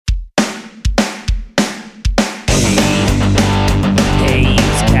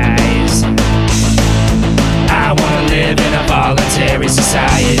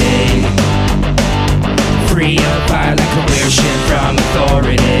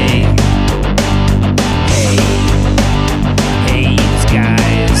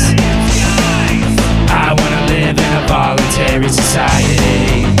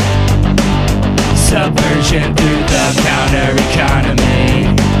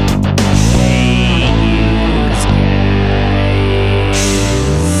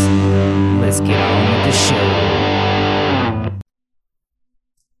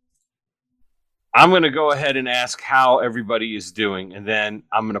I'm going to go ahead and ask how everybody is doing, and then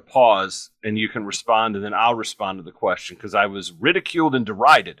I'm going to pause, and you can respond, and then I'll respond to the question, because I was ridiculed and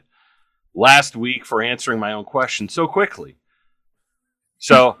derided last week for answering my own question so quickly.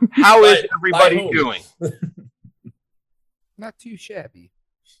 So, how is everybody doing? Not too shabby.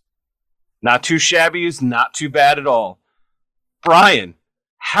 Not too shabby is not too bad at all. Brian,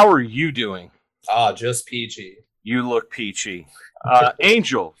 how are you doing? Just peachy. You look peachy.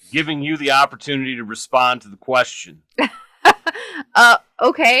 Angel, giving you the opportunity to respond to the question. Okay.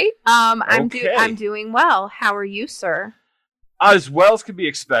 Okay. I'm doing well. How are you, sir? As well as could be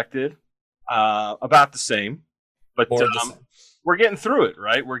expected. About the same. But we're getting through it,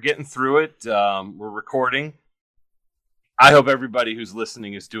 right? We're getting through it. We're recording. I hope everybody who's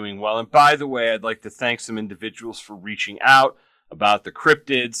listening is doing well. And by the way, I'd like to thank some individuals for reaching out about the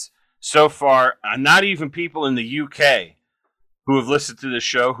cryptids. So far, not even people in the UK who have listened to this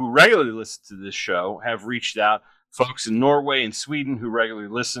show, who regularly listen to this show, have reached out. Folks in Norway and Sweden who regularly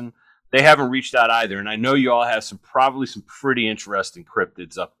listen, they haven't reached out either. And I know you all have probably some pretty interesting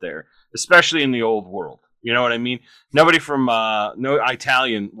cryptids up there, especially in the old world. You know what I mean? Nobody from no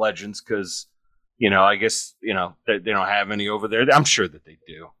Italian legends, because I guess they don't have any over there. I'm sure that they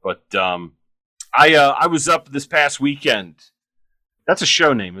do, but I was up this past weekend. That's a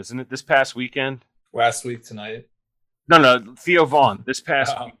show name, isn't it? This past weekend. Last week tonight. No, Theo Vaughn. This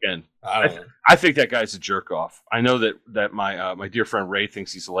past weekend. I don't know. I think that guy's a jerk off. I know that my dear friend Ray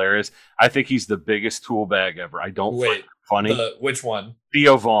thinks he's hilarious. I think he's the biggest tool bag ever. I don't find it funny. Which one?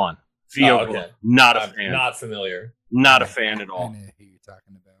 Theo Vaughn. Okay. Vaughn. Not a fan. Not familiar. Not a fan at all. I know who you're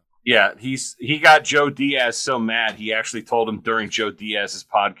talking about. Yeah, he got Joe Diaz so mad he actually told him during Joe Diaz's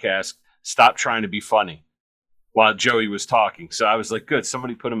podcast, stop trying to be funny while Joey was talking. So I was like, good,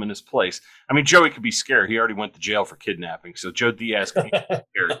 somebody put him in his place. I mean, Joey could be scared. He already went to jail for kidnapping, so Joe Diaz can't be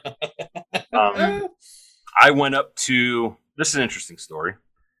scared. I went up to, this is an interesting story.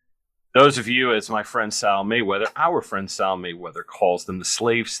 Those of you, as my friend Sal Mayweather, our friend Sal Mayweather calls them the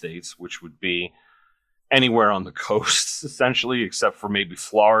slave states, which would be anywhere on the coast, essentially, except for maybe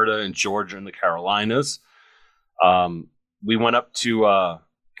Florida and Georgia and the Carolinas. We went up to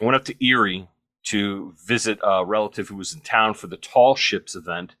Erie to visit a relative who was in town for the Tall Ships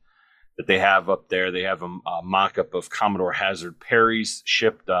event that they have up there. They have a mock-up of Commodore Hazard Perry's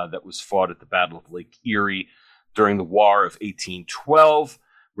ship that was fought at the Battle of Lake Erie during the War of 1812,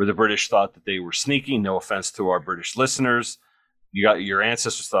 where the British thought that they were sneaky. No offense to our British listeners. Your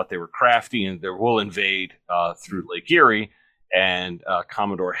ancestors thought they were crafty and they will invade through Lake Erie. And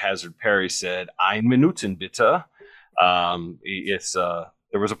Commodore Hazard Perry said, "Ein Minuten bitte."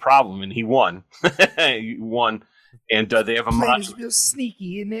 There was a problem, and he won. He won, and they have a It's real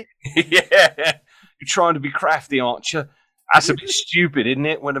sneaky, isn't it? Yeah, you're trying to be crafty, aren't you? That's a bit stupid, isn't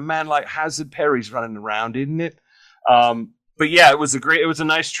it? When a man like Hazard Perry's running around, isn't it? But yeah, it was a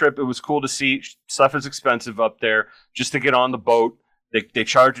nice trip. It was cool to see. Stuff is expensive up there. Just to get on the boat, they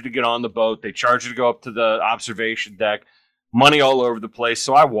charge you to get on the boat. They charge you to go up to the observation deck. Money all over the place.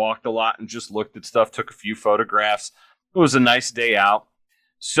 So I walked a lot and just looked at stuff. Took a few photographs. It was a nice day out.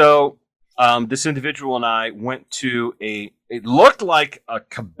 So this individual and I went to it looked like a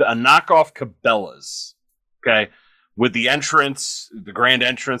knockoff Cabela's, okay, with the entrance, the grand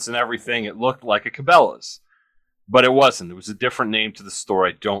entrance and everything. It looked like a Cabela's, but it wasn't. There was a different name to the store.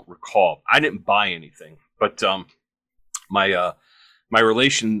 I don't recall. I didn't buy anything, but my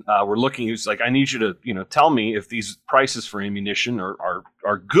relation were looking. He was like, I need you to tell me if these prices for ammunition are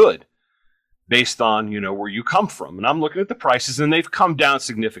good, based on, where you come from. And I'm looking at the prices, and they've come down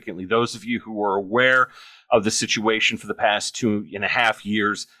significantly. Those of you who are aware of the situation for the past 2.5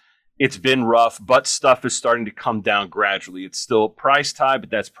 years, it's been rough, but stuff is starting to come down gradually. It's still priced high, but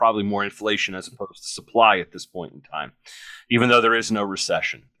that's probably more inflation as opposed to supply at this point in time, even though there is no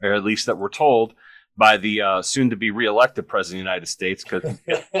recession, or at least that we're told by the soon-to-be reelected president of the United States, because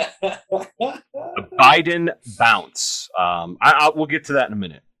the Biden bounce. We'll get to that in a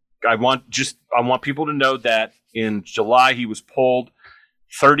minute. I want people to know that in July he was polled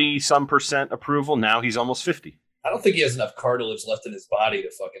 30-some% approval. Now he's almost 50. I don't think he has enough cartilage left in his body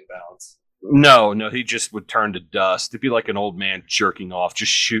to fucking bounce. No, he just would turn to dust. It'd be like an old man jerking off,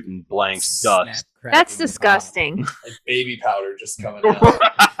 just shooting blanks, dust. That's disgusting. Like baby powder just coming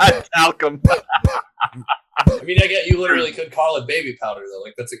out. Talcum. I mean, you literally could call it baby powder though.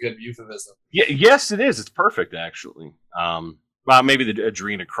 Like that's a good euphemism. Yeah, yes, it is. It's perfect actually. Well, maybe the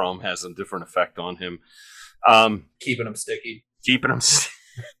adrenochrome has a different effect on him. Keeping him sticky.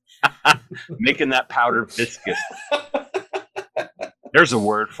 Making that powder viscous. There's a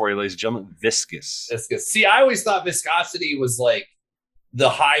word for you, ladies and gentlemen. Viscous. Viscous. See, I always thought viscosity was like the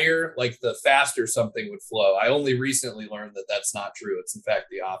higher, like the faster something would flow. I only recently learned that that's not true. It's in fact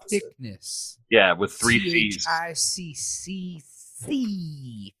the opposite. Thickness. Yeah, with 3 C's. THICCC.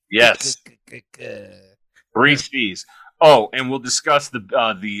 Yes, 3 C's. Oh, and we'll discuss the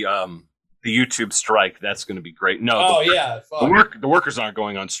YouTube strike. That's going to be great. No, Oh yeah, fuck. the workers aren't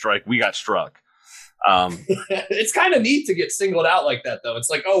going on strike. We got struck. It's kind of neat to get singled out like that, though. It's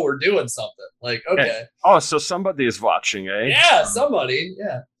like, oh, we're doing something. Like, okay, Oh, so somebody is watching, eh? yeah, somebody,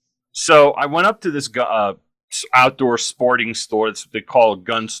 yeah. So I went up to this outdoor sporting store. It's what they call a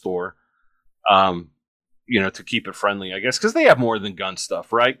gun store. To keep it friendly, I guess, because they have more than gun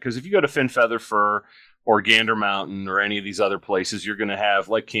stuff, right? Because if you go to Fin Feather Fur or Gander Mountain or any of these other places, you're going to have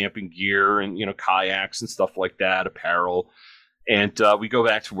like camping gear and kayaks and stuff like that, apparel. And we go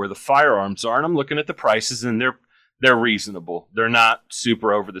back to where the firearms are, and I'm looking at the prices, and they're reasonable. They're not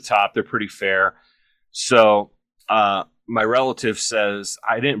super over the top. They're pretty fair. So my relative says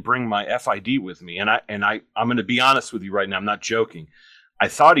I didn't bring my FID with me, and I'm going to be honest with you right now. I'm not joking. I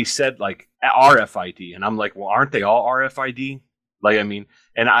thought he said like RFID, and I'm like, well, aren't they all RFID? Like, I mean,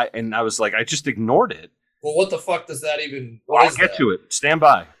 and I was like, I just ignored it. Well, what the fuck does that even? I'll get to it. Stand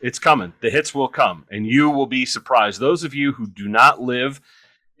by. It's coming. The hits will come, and you will be surprised. Those of you who do not live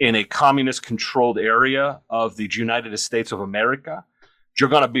in a communist-controlled area of the United States of America, you're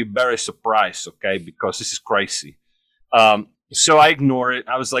gonna be very surprised, okay? Because this is crazy. So I ignore it.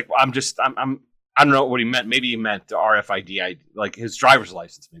 I was like, I don't know what he meant. Maybe he meant the RFID, like his driver's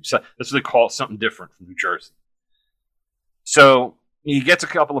license. Maybe so that's what they call it, something different from New Jersey. So he gets a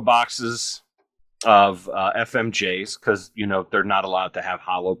couple of boxes of FMJs because they're not allowed to have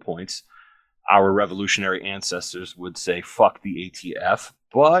hollow points. Our revolutionary ancestors would say "fuck the ATF,"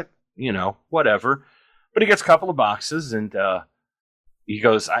 but whatever. But he gets a couple of boxes, and he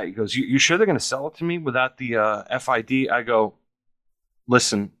goes, "You sure they're going to sell it to me without the FID?" I go,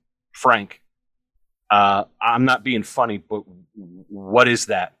 "Listen, Frank, I'm not being funny, but what is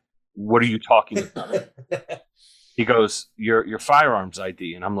that? What are you talking about?" He goes, your firearms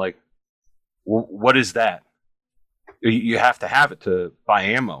ID. And I'm like, what is that? You have to have it to buy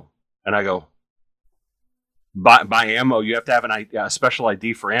ammo. And I go, buy ammo, you have to have a special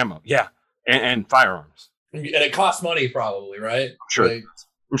ID for ammo. Yeah, and firearms. And it costs money probably, right?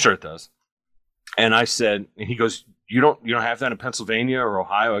 I'm sure it does. And I said, and he goes, you don't have that in Pennsylvania or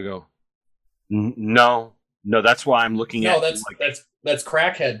Ohio? I go, no, that's why I'm looking at. No, that's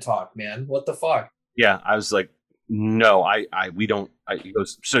crackhead talk, man. What the fuck? Yeah, I was like, no, we don't. He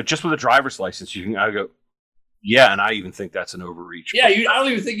goes, so just with a driver's license, you can. I go, yeah, and I even think that's an overreach. Yeah, I don't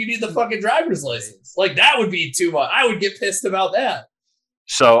even think you need the fucking driver's license. Like that would be too much. I would get pissed about that.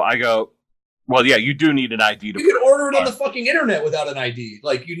 So I go, well, yeah, you do need an ID. You could order it on the fucking internet without an ID.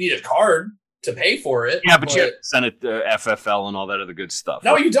 Like you need a card to pay for it. Yeah, but you have to send it to FFL and all that other good stuff.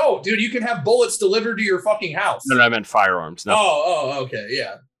 No, you don't, dude. You can have bullets delivered to your fucking house. No, I meant firearms. No. Oh, okay,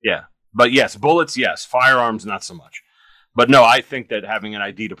 yeah. Yeah. But yes, bullets, yes. Firearms, not so much. But no, I think that having an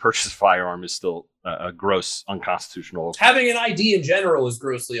ID to purchase a firearm is still a gross unconstitutional. Having an ID in general is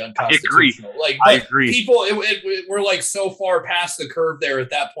grossly unconstitutional. I agree. People, we're like so far past the curve there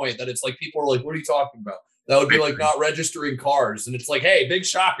at that point that it's like people are like, "What are you talking about?" That would be like not registering cars, and it's like, "Hey, big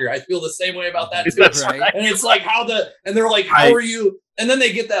shocker! I feel the same way about that too." That's right. And it's like and they're like, "How are you?" And then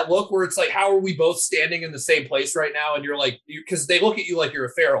they get that look where it's like, "How are we both standing in the same place right now?" And you're like, because they look at you like you're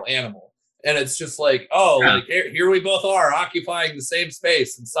a feral animal. And it's just like, like here we both are occupying the same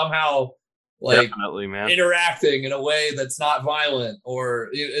space and somehow like definitely, man, interacting in a way that's not violent or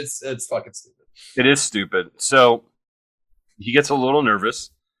it's fucking stupid. It is stupid. So he gets a little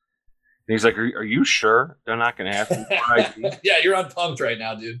nervous. And he's like, are you sure they're not going to ask me for ID? Yeah, you're unpumped right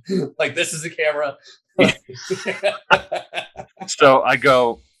now, dude. Like this is a camera. So I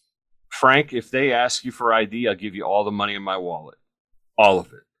go, Frank, if they ask you for ID, I'll give you all the money in my wallet. All of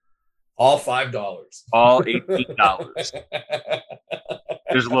it. All $5. All $18.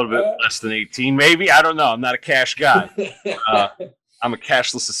 There's a little bit less than 18, maybe. I don't know. I'm not a cash guy. I'm a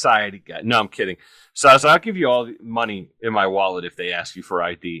cashless society guy. No, I'm kidding. So I was like, I'll give you all the money in my wallet if they ask you for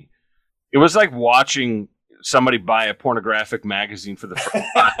ID. It was like watching somebody buy a pornographic magazine for the first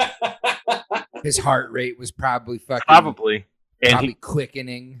time. His heart rate was probably probably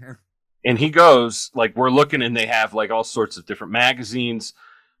quickening. And he goes, like, we're looking and they have like all sorts of different magazines.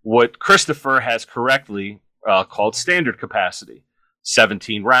 What Christopher has correctly called standard capacity.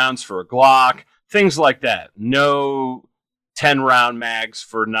 17 rounds for a Glock, things like that. No 10-round mags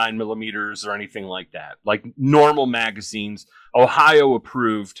for 9mm or anything like that. Like normal magazines, Ohio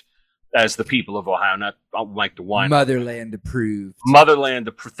approved as the people of Ohio, not like the wine. Motherland approved. Motherland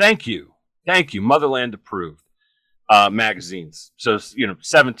approved. Thank you. Motherland approved. magazines. So,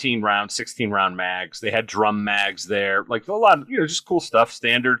 17 round, 16 round mags. They had drum mags there, like a lot of, just cool stuff,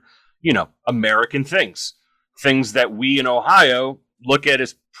 standard, American things that we in Ohio look at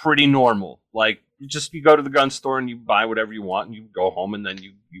as pretty normal. Like you go to the gun store and you buy whatever you want and you go home and then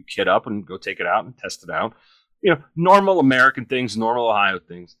you kit up and go take it out and test it out. Normal American things, normal Ohio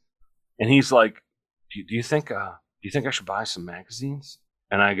things. And he's like, do you think I should buy some magazines?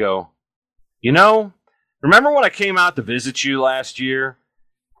 And I go, remember when I came out to visit you last year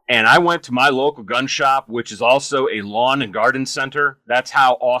and I went to my local gun shop, which is also a lawn and garden center? That's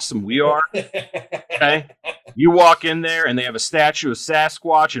how awesome we are. Okay. You walk in there and they have a statue of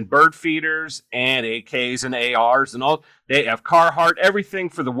Sasquatch and bird feeders and AKs and ARs and all. They have Carhartt, everything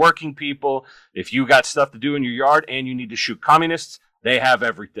for the working people. If you got stuff to do in your yard and you need to shoot communists, they have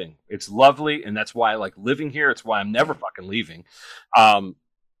everything. It's lovely. And that's why I like living here. It's why I'm never fucking leaving. I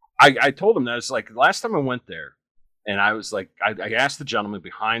told him that it's like last time I went there and I was like, I asked the gentleman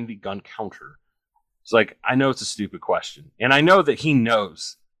behind the gun counter. It's like, I know it's a stupid question. And I know that he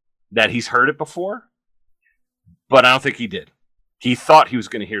knows that he's heard it before, but I don't think he did. He thought he was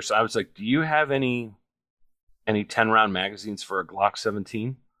going to hear. So I was like, do you have any 10 round magazines for a Glock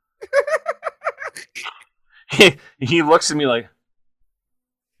 17? He looks at me like,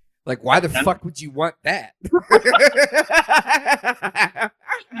 why the fuck would you want that?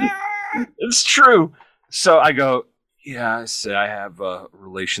 It's true. So I go, yeah, I say I have a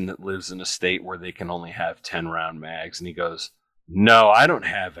relation that lives in a state where they can only have 10 round mags. And he goes, no, I don't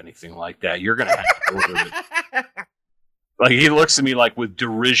have anything like that. You're going to have to order it. Like, he looks at me like with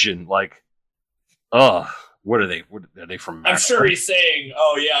derision, like, what are they? What are they from? I'm sure he's saying,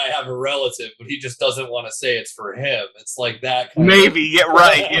 oh, yeah, I have a relative, but he just doesn't want to say it's for him. It's like that. Maybe, yeah,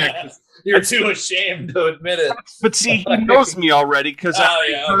 right. Yeah, you're too ashamed to admit it. But see, he knows me already because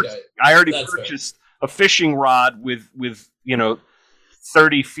I already That's purchased a fishing rod with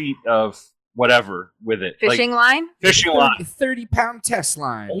 30 feet of whatever with it. Fishing line? Fishing line. 30-pound test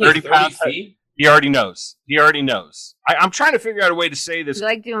line. Only 30 30 feet? He already knows. I'm trying to figure out a way to say this. You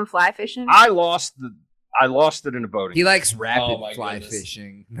like doing fly fishing? I lost it in a boating. He likes rapid my fly goodness.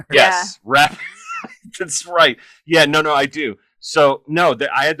 fishing. Yes, rapid. That's right. Yeah, no, I do. So no,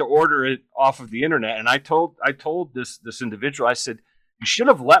 I had to order it off of the internet, and I told this individual, I said, you should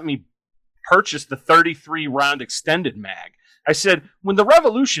have let me purchase the 33 round extended mag. I said, when the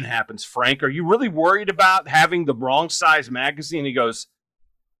revolution happens, Frank, are you really worried about having the wrong size magazine? He goes,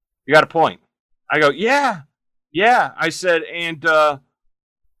 you got a point. I go, yeah. I said, and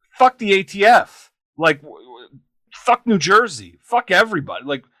fuck the ATF. Like, fuck New Jersey. Fuck everybody.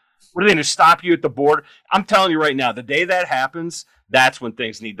 Like, what are they going to stop you at the border? I'm telling you right now, the day that happens, that's when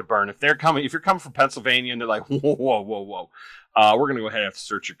things need to burn. If you're coming from Pennsylvania and they're like, whoa. We're going to go ahead and have to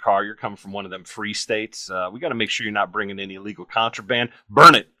search your car. You're coming from one of them free states. We got to make sure you're not bringing any illegal contraband.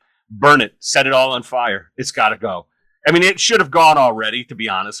 Burn it. Set it all on fire. It's got to go. I mean, it should have gone already, to be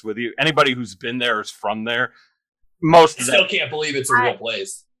honest with you. Anybody who's been there or is from there, most I of still them can't believe it's a real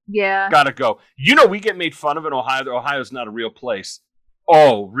place. Yeah. got to go. We get made fun of in Ohio. Ohio's not a real place.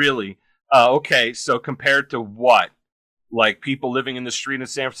 Oh, really? Okay, so compared to what? Like people living in the street in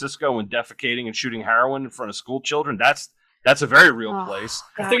San Francisco and defecating and shooting heroin in front of school children? That's a very real place.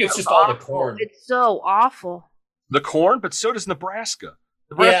 I think it's just all the corn. It's so awful. The corn, but so does Nebraska.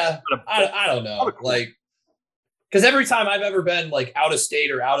 Yeah, I don't know. Like, because every time I've ever been like out of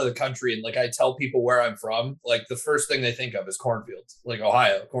state or out of the country and like I tell people where I'm from, like the first thing they think of is cornfields, like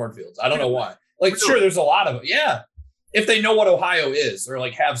Ohio cornfields. I don't know why. Like, sure, there's a lot of it. Yeah. If they know what Ohio is or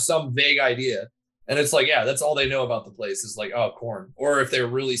like have some vague idea. And it's like, yeah, that's all they know about the place is like, oh, corn. Or if they're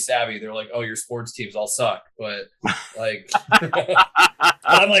really savvy, they're like, oh, your sports teams all suck. But like,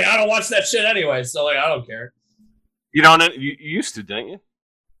 I'm like, I don't watch that shit anyway. So like, I don't care. You don't. You used to, didn't you?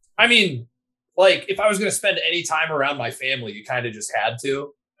 I mean, like if I was going to spend any time around my family, you kind of just had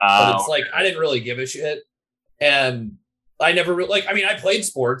to. But it's like, I didn't really give a shit. And I never really, like, I mean, I played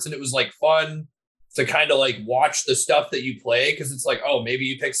sports and it was like fun to kind of like watch the stuff that you play. Cause it's like, oh, maybe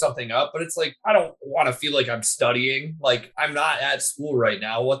you pick something up, but it's like, I don't want to feel like I'm studying. Like I'm not at school right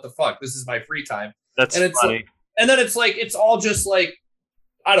now. What the fuck? This is my free time. That's and it's funny. Like, and then it's like, it's all just like,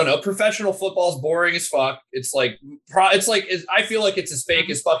 I don't know. Professional football's boring as fuck. It's like, I feel like it's as fake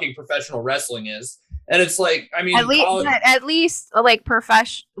as fucking professional wrestling is. And it's like, I mean, at least like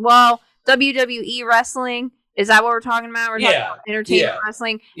WWE wrestling. Is that what we're talking about? We're talking about entertainment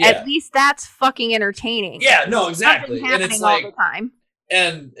wrestling. Yeah. At least that's fucking entertaining. Yeah, no, exactly. Happening and it's all like, the time.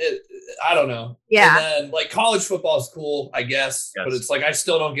 And I don't know. Yeah. And then like college football is cool, I guess. Yes. But it's like, I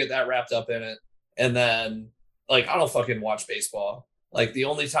still don't get that wrapped up in it. And then like, I don't fucking watch baseball. Like the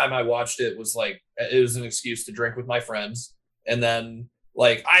only time I watched it was like it was an excuse to drink with my friends. And then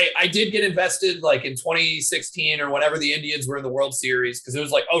like I did get invested like in 2016 or whenever the Indians were in the World Series, because it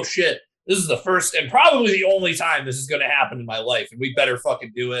was like, oh shit, this is the first and probably the only time this is going to happen in my life, and we better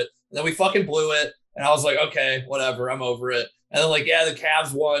fucking do it. And then we fucking blew it, and I was like, okay, whatever, I'm over it. And then like, yeah, the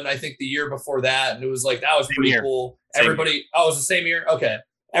Cavs won, I think the year before that, and it was like that was pretty cool. Everybody, oh, it was the same year. Okay,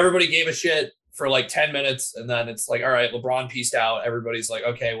 everybody gave a shit for like 10 minutes, and then it's like, all right, LeBron peaced out. Everybody's like,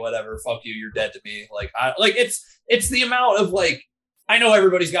 okay, whatever, fuck you, you're dead to me. Like, it's the amount of like, I know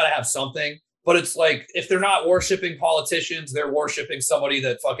everybody's got to have something, but it's like if they're not worshiping politicians, they're worshiping somebody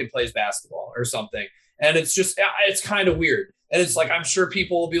that fucking plays basketball or something. And it's just, it's kind of weird. And it's like, I'm sure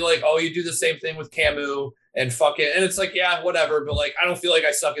people will be like, oh, you do the same thing with Camus and fuck it. And it's like, yeah, whatever. But like, I don't feel like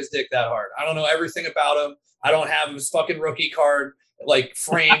I suck his dick that hard. I don't know everything about him. I don't have his fucking rookie card like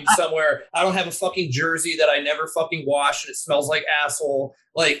framed somewhere. I don't have a fucking jersey that I never fucking wash and it smells like asshole.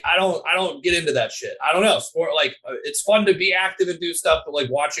 Like I don't get into that shit. I don't know. Sport, like it's fun to be active and do stuff, but like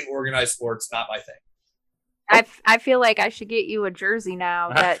watching organized sports, not my thing. I feel like I should get you a jersey now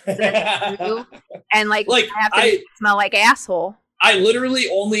that you and like I have to smell like asshole. I literally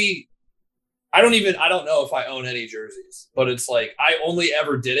only I don't know if I own any jerseys, but it's like I only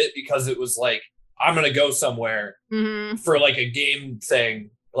ever did it because it was like I'm gonna go somewhere for like a game thing,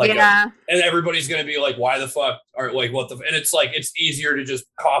 like and everybody's gonna be like, why the fuck or like what the and it's like it's easier to just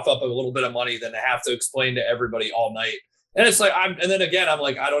cough up a little bit of money than to have to explain to everybody all night. And it's like I'm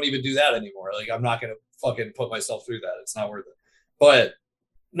like I don't even do that anymore. Like I'm not gonna fucking put myself through that. It's not worth it. But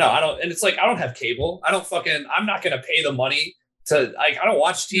no, I don't. And it's like I don't have cable. I'm not gonna pay the money to like I don't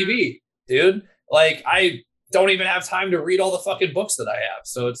watch TV, dude. Like I don't even have time to read all the fucking books that I have.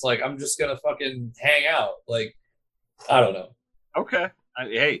 So it's like, I'm just going to fucking hang out. Like, I don't know. Okay.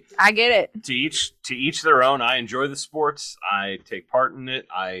 Hey, I get it. To each their own. I enjoy the sports. I take part in it.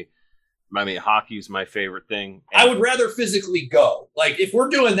 I mean, hockey is my favorite thing. I would rather physically go. Like, if we're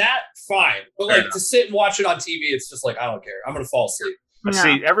doing that, fine. But like to sit and watch it on TV, it's just like, I don't care. I'm going to fall asleep. But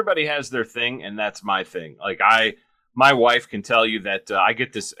see, everybody has their thing, and that's my thing. Like, my wife can tell you that I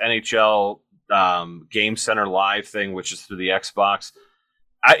get this NHL Game Center Live thing, which is through the Xbox.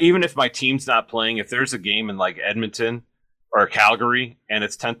 Even if my team's not playing, if there's a game in like Edmonton or Calgary and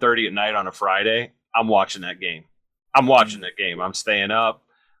it's 10:30 at night on a Friday, I'm watching that game. I'm staying up.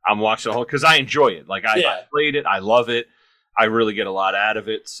 I'm watching the whole because I enjoy it. Like I played it. I love it. I really get a lot out of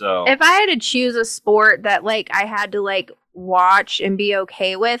it. So if I had to choose a sport that like I had to like watch and be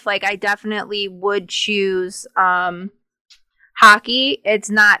okay with, like I definitely would choose hockey. It's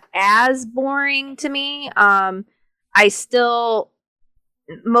not as boring to me. I still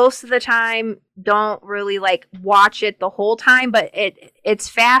most of the time don't really like watch it the whole time, but it's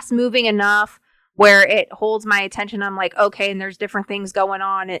fast moving enough where it holds my attention. I'm like, okay, and there's different things going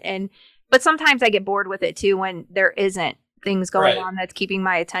on, but sometimes I get bored with it too when there isn't things going on that's keeping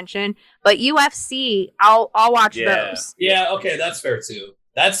my attention. But UFC, I'll watch those. Yeah, okay, that's fair too.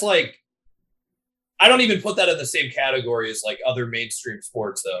 That's like I don't even put that in the same category as like other mainstream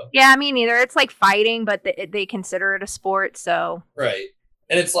sports though. Yeah, me neither. It's like fighting, but they consider it a sport, so. Right.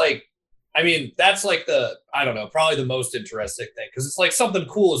 And it's like, I mean, that's like I don't know, probably the most interesting thing because it's like something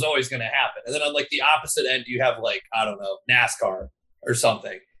cool is always going to happen. And then on like the opposite end, you have like, I don't know, NASCAR or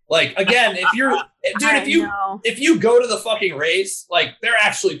something. Like, again, if you go to the fucking race, like they're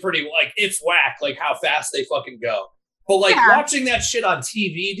actually pretty, like it's whack, like how fast they fucking go. But like watching that shit on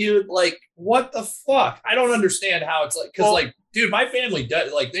TV, dude, like what the fuck? I don't understand how it's like, cause like, dude, my family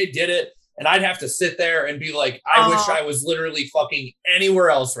does like they did it. And I'd have to sit there and be like, I wish I was literally fucking anywhere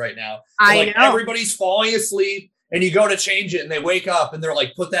else right now. Like everybody's falling asleep and you go to change it and they wake up and they're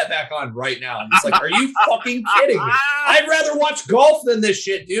like, put that back on right now. And it's like, are you fucking kidding me? I'd rather watch golf than this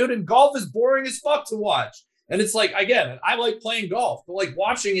shit, dude. And golf is boring as fuck to watch. And it's like, again, I like playing golf, but like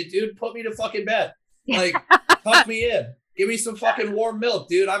watching it, dude, put me to fucking bed. Like, tuck me in. Give me some fucking warm milk,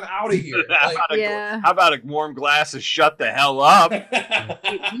 dude. I'm out of here. Like, how about a warm glass of shut the hell up?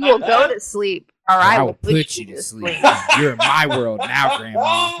 You will go to sleep, or I will put you to sleep. You're in my world now,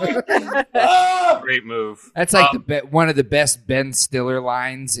 Grandma. Great move. That's like one of the best Ben Stiller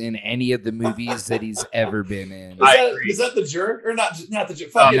lines in any of the movies that he's ever been in. Is that the jerk or not? Not the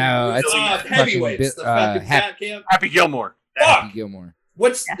jerk. Fucking, no, it's Heavyweights. Happy Gilmore. Happy Gilmore.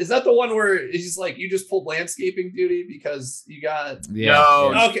 Is that the one where he's like, you just pulled landscaping duty because you got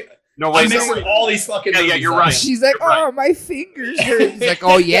okay. No, wait, I'm mixing all these fucking movies. Yeah, you're right. She's like, my fingers hurt. He's like,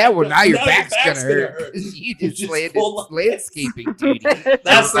 oh yeah, well now your back's gonna hurt. You just landed landscaping duty.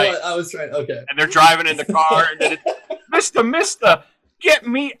 That's what I was trying. Okay. And they're driving in the car, and then Mister, get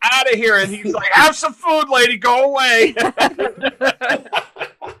me out of here. And he's like, have some food, lady, go away.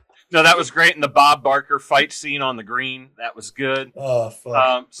 No, that was great. And the Bob Barker fight scene on the green, that was good. Oh,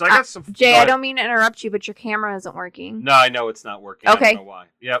 fuck. So I got some. Jay, I don't mean to interrupt you, but your camera isn't working. No, I know it's not working. Okay. I don't know why.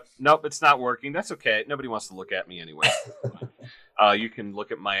 Yep. Nope, it's not working. That's okay. Nobody wants to look at me anyway. You can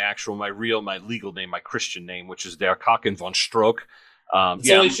look at my legal name, my Christian name, which is Der Haken von Stroke. It's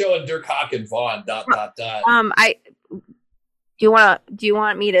only showing Der Haken von ... Do you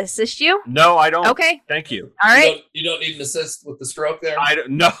want me to assist you? No, I don't. Okay. Thank you. All right. You don't need an assist with the stroke there? I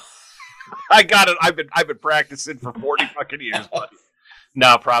don't know. I got it. I've been practicing for 40 fucking years, buddy.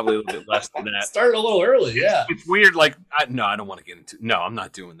 No, probably a little bit less than that. Started a little early, yeah. It's weird. Like, I don't want to get into. No, I'm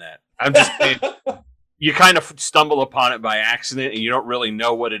not doing that. I'm just saying. You kind of stumble upon it by accident, and you don't really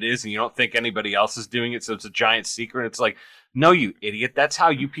know what it is, and you don't think anybody else is doing it, so it's a giant secret. It's like, no, you idiot. That's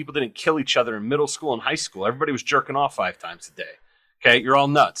how you people didn't kill each other in middle school and high school. Everybody was jerking off 5 times a day. Okay, you're all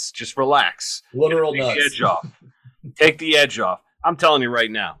nuts. Just relax. Literal Take nuts. the edge off. Take the edge off. I'm telling you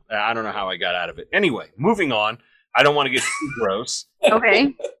right now. I don't know how I got out of it. Anyway, moving on. I don't want to get too gross.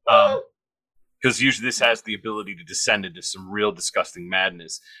 Okay. Because usually this has the ability to descend into some real disgusting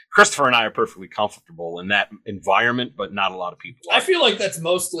madness. Christopher and I are perfectly comfortable in that environment, but not a lot of people are. I feel like that's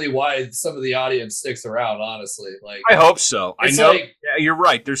mostly why some of the audience sticks around, honestly. Like, I hope so. I it's know. like- Yeah, you're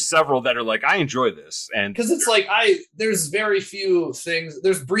right. There's several that are like, I enjoy this. And because it's like there's very few things.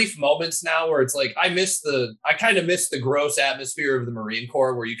 There's brief moments now where it's like I kind of miss the gross atmosphere of the Marine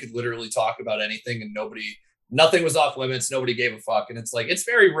Corps where you could literally talk about anything and nothing was off limits. Nobody gave a fuck. And it's like, it's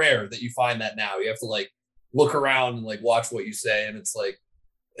very rare that you find that now. You have to like look around and like watch what you say. And it's like,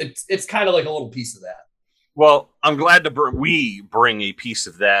 it's kind of like a little piece of that. well, I'm glad we bring a piece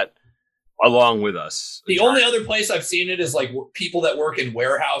of that along with us. The only other place I've seen it is like people that work in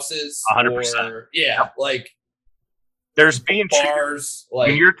warehouses. 100%. Yeah. Like there's being bars.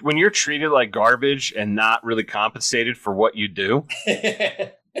 Like when you're treated like garbage and not really compensated for what you do,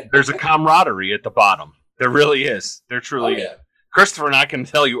 there's a camaraderie at the bottom. There really is. There truly is. Christopher and I can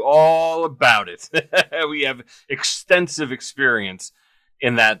tell you all about it. We have extensive experience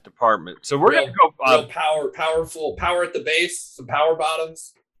in that department. So we're going to go power at the base, some power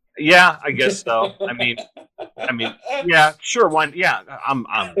bottoms. Yeah, I guess so. I mean, yeah, sure.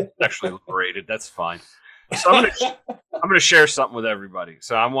 I'm sexually liberated. That's fine. So I'm going to share something with everybody.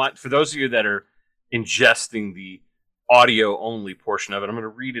 So I want, for those of you that are ingesting the audio only portion of it, I'm going to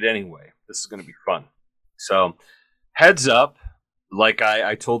read it anyway. This is going to be fun. So heads up, like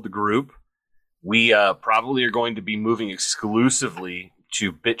I told the group, we probably are going to be moving exclusively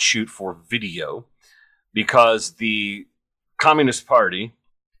to BitChute for video because the Communist Party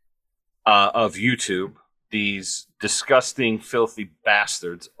of YouTube, these disgusting, filthy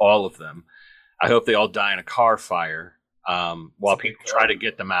bastards, all of them, I hope they all die in a car fire while people try to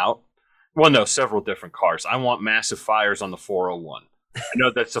get them out. Well, no, several different cars. I want massive fires on the 401. I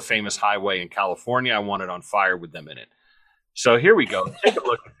know that's a famous highway in California. I want it on fire with them in it. So here we go. Take a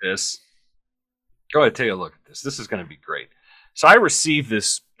look at this. Go ahead, take a look at this. This is going to be great. So I received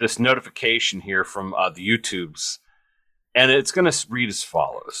this notification here from the YouTubes, and it's going to read as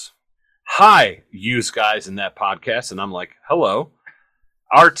follows. Hi, yous guys in that podcast. And I'm like, hello.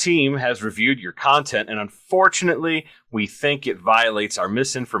 Our team has reviewed your content, and unfortunately, we think it violates our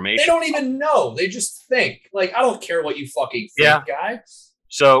misinformation. They don't even know. They just think. Like, I don't care what you fucking think, guy.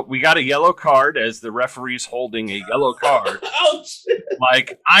 So we got a yellow card as the referee's holding a yellow card. Ouch!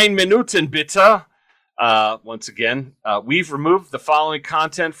 Like, 1 Minuten bitte. Once again, we've removed the following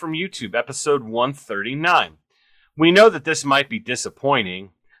content from YouTube, episode 139. We know that this might be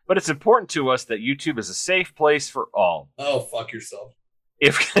disappointing, but it's important to us that YouTube is a safe place for all. Oh, fuck yourself.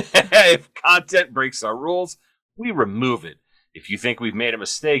 If content breaks our rules, we remove it. If you think we've made a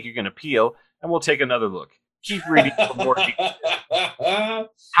mistake, you can appeal, and we'll take another look. Keep reading for more details.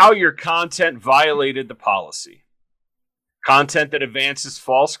 How your content violated the policy. Content that advances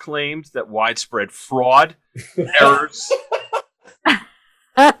false claims that widespread fraud, errors,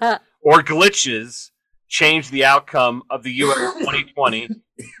 or glitches change the outcome of the U.S. 2020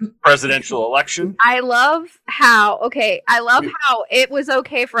 presidential election. I love how it was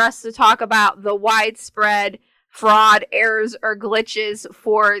okay for us to talk about the widespread fraud, errors, or glitches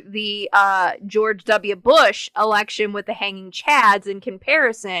for the George W. Bush election with the hanging chads in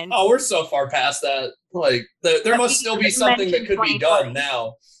comparison. Oh, we're so far past that. Like, there must still be something that could be done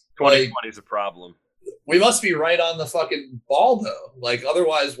now. 2020 is a problem. We must be right on the fucking ball, though. Like,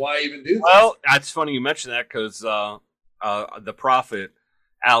 otherwise, why even do this? Well, that's funny you mention that because the prophet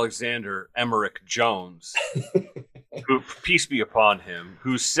Alexander Emmerich Jones, who, peace be upon him,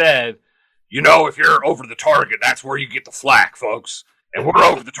 who said, you know, if you're over the target, that's where you get the flack, folks. and we're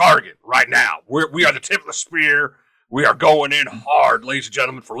over the target right now. We are the tip of the spear. We are going in hard, ladies and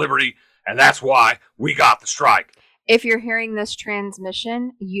gentlemen, for liberty, and that's why we got the strike. If you're hearing this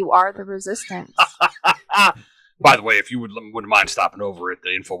transmission, you are the resistance. By the way, if you wouldn't mind stopping over at the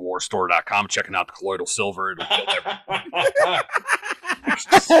InfoWarsStore.com, checking out the colloidal silver.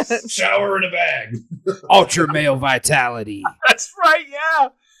 Shower in a bag. Ultra male vitality. That's right, yeah.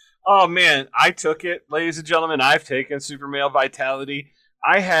 Oh, man, I took it, ladies and gentlemen. I've taken Super Male Vitality.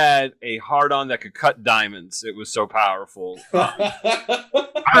 I had a hard-on that could cut diamonds. It was so powerful.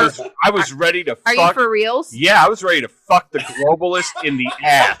 I was ready to fuck. Are you for reals? Yeah, I was ready to fuck the globalist in the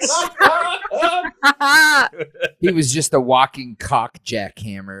ass. He was just a walking cock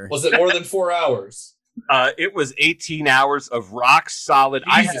jackhammer. Was it more than 4 hours? It was 18 hours of rock solid.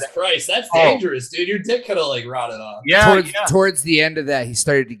 Jesus Christ, that's dangerous, dude. Your dick could have like rotted off. Yeah, towards the end of that, he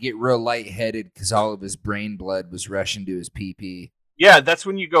started to get real lightheaded because all of his brain blood was rushing to his pee-pee. Yeah, that's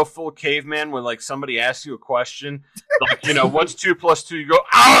when you go full caveman when like somebody asks you a question, like, you know, what's 2 + 2? You go,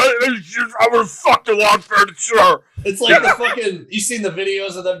 I would fuck the lawn furniture. It's like the fucking, you seen the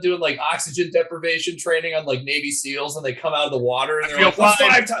videos of them doing like oxygen deprivation training on like Navy SEALs, and they come out of the water and they're like,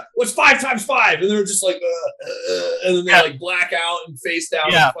 what's 5 times 5? And they're just like, and then they like black out and face down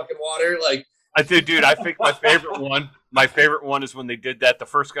in the fucking water. Like, I think, dude, I think my favorite one is when they did that. The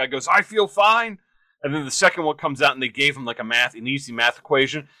first guy goes, I feel fine. And then the second one comes out and they gave him like an easy math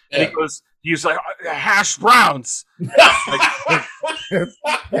equation. And he was like, hash browns.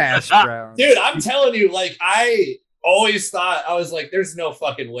 Hash browns. Dude, I'm telling you, like, I always thought, I was like, there's no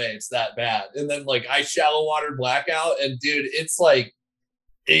fucking way it's that bad. And then like I shallow water blackout, and dude, it's like,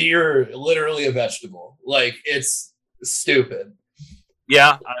 you're literally a vegetable. Like, it's stupid.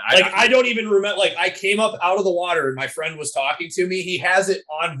 Yeah. I don't even remember. Like, I came up out of the water and my friend was talking to me. He has it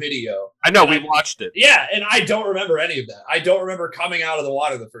on video. I know, we watched it. Yeah, and I don't remember any of that. I don't remember coming out of the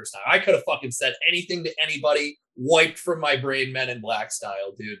water the first time. I could have fucking said anything to anybody, wiped from my brain Men in Black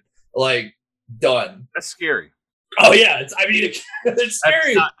style, dude. Like, done. That's scary. Oh, yeah. It's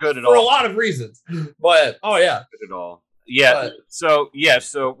scary. Not good at for all. a lot of reasons. But, oh, yeah. Good at all. Yeah. So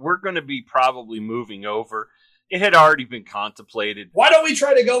we're going to be probably moving over. It had already been contemplated. Why don't we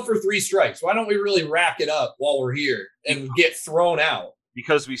try to go for 3 strikes? Why don't we really rack it up while we're here and get thrown out?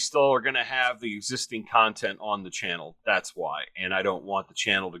 Because we still are going to have the existing content on the channel. That's why. And I don't want the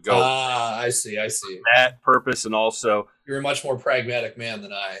channel to go. I see. That purpose. And also, you're a much more pragmatic man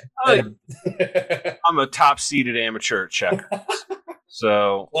than I. I'm a top-seeded amateur checker.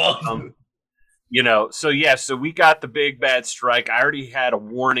 So, so we got the big bad strike. I already had a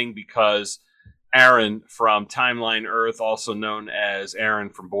warning because Aaron from Timeline Earth, also known as Aaron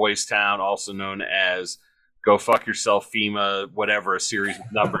from Boys Town, also known as Go Fuck Yourself FEMA, whatever, a series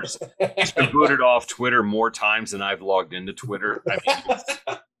of numbers. He's been booted off Twitter more times than I've logged into Twitter. I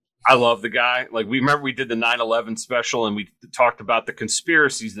mean, I love the guy. Like, we did the 9/11 special and we talked about the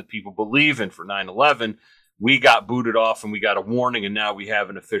conspiracies that people believe in for 9/11. We got booted off and we got a warning, and now we have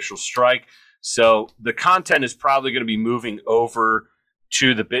an official strike. So the content is probably going to be moving over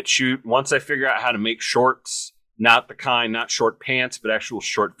to the BitChute. Once I figure out how to make shorts, not short pants, but actual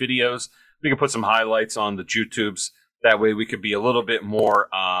short videos, we can put some highlights on the YouTubes. That way we could be a little bit more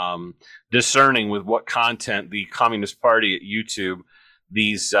discerning with what content the Communist Party at YouTube,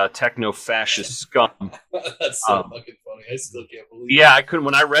 these techno-fascist scum. That's so fucking funny. I still can't believe it. Yeah, I couldn't.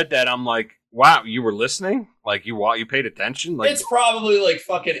 When I read that, I'm like, wow, you were listening? Like, you paid attention? Like, it's probably like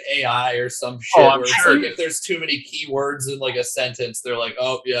fucking AI or some shit. Oh, I'm sure. Like, if there's too many keywords in like a sentence, they're like,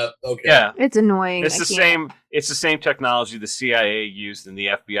 oh yeah, okay. Yeah, it's annoying. It's the same technology the CIA used and the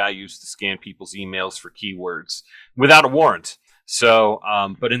FBI used to scan people's emails for keywords without a warrant. So,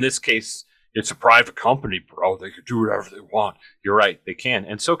 but in this case, it's a private company, bro. They can do whatever they want. You're right, they can,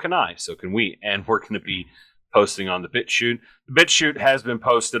 and so can I. So can we. And we're going to be posting on the BitChute. The BitChute has been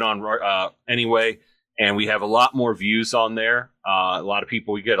posted on anyway, and we have a lot more views on there. A lot of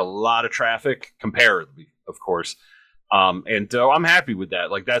people, we get a lot of traffic comparatively, of course. And I'm happy with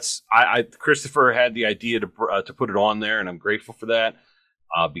that. Like, that's Christopher had the idea to put it on there, and I'm grateful for that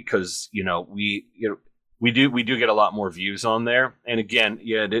because we do get a lot more views on there. And again,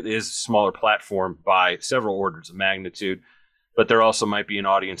 it is a smaller platform by several orders of magnitude, but there also might be an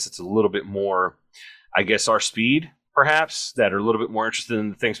audience that's a little bit more, I guess, our speed, perhaps, that are a little bit more interested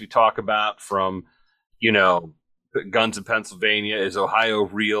in the things we talk about, from, Guns in Pennsylvania, is Ohio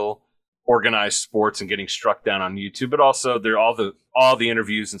real, organized sports and getting struck down on YouTube, but also all the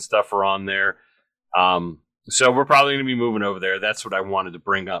interviews and stuff are on there. So we're probably going to be moving over there. That's what I wanted to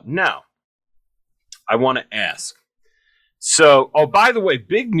bring up. Now, I want to ask. So, by the way,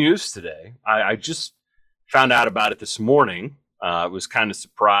 big news today. I just found out about it this morning. Was kind of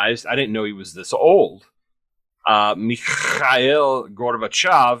surprised. I didn't know he was this old. Mikhail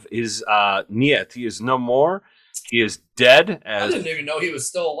Gorbachev is niet. He is no more. He is dead. I didn't even know he was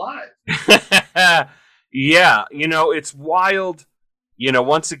still alive. Yeah, it's wild.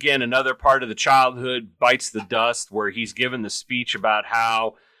 Once again, another part of the childhood bites the dust, where he's given the speech about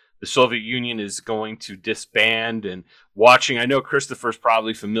how the Soviet Union is going to disband, and watching. I know Christopher's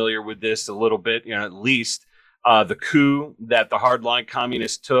probably familiar with this a little bit, at least the coup that the hardline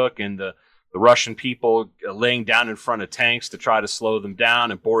communists took, and the Russian people laying down in front of tanks to try to slow them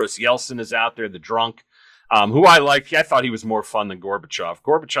down. And Boris Yeltsin is out there, the drunk, who I liked. I thought he was more fun than Gorbachev.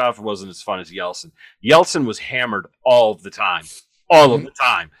 Gorbachev wasn't as fun as Yeltsin. Yeltsin was hammered all of the time.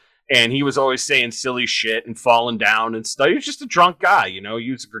 And he was always saying silly shit and falling down and stuff. He was just a drunk guy,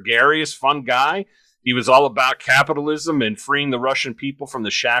 He was a gregarious, fun guy. He was all about capitalism and freeing the Russian people from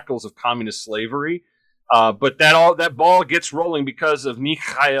the shackles of communist slavery. But that ball gets rolling because of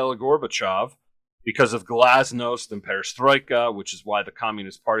Mikhail Gorbachev, because of glasnost and perestroika, which is why the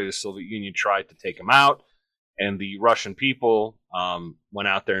Communist Party of the Soviet Union tried to take him out. And the Russian people went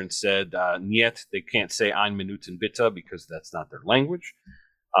out there and said, niet, they can't say ein Minuten bitte because that's not their language.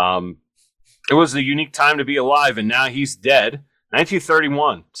 It was a unique time to be alive, and now he's dead.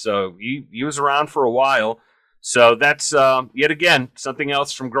 1931, so he was around for a while. So that's, yet again, something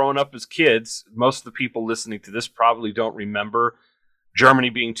else from growing up as kids. Most of the people listening to this probably don't remember Germany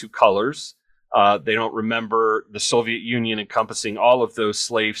being two colors. They don't remember the Soviet Union encompassing all of those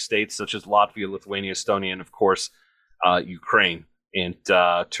slave states such as Latvia, Lithuania, Estonia, and of course, Ukraine, and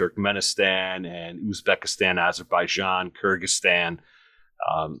Turkmenistan, and Uzbekistan, Azerbaijan, Kyrgyzstan.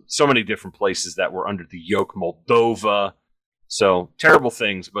 So many different places that were under the yoke, Moldova. So terrible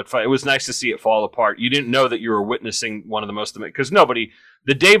things, but it was nice to see it fall apart. You didn't know that you were witnessing one of the most, because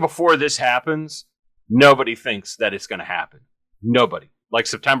the day before this happens, nobody thinks that it's going to happen. Nobody. Like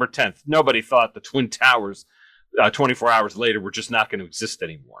September 10th, nobody thought the Twin Towers 24 hours later were just not going to exist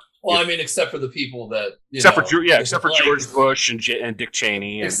anymore. Well, I mean, except for the people that... Except for George Bush and Dick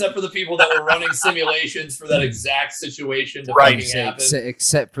Cheney. Except for the people that were running simulations for that exact situation to fucking happen.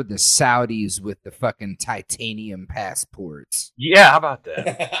 Except for the Saudis with the fucking titanium passports. Yeah, how about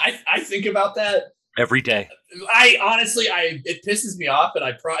that? I think about that every day. It pisses me off, and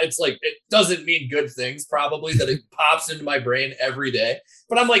it's like, it doesn't mean good things, probably, that it pops into my brain every day.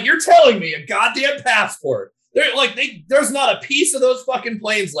 But I'm like, you're telling me a goddamn passport. There's not a piece of those fucking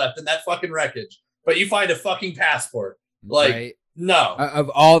planes left in that fucking wreckage, but you find a fucking passport. Right. No. Of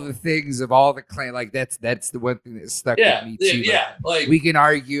all the things, of all the claim, that's the one thing that stuck with me too. Yeah, we can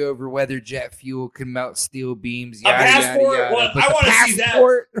argue over whether jet fuel can melt steel beams. A passport. I want to see that.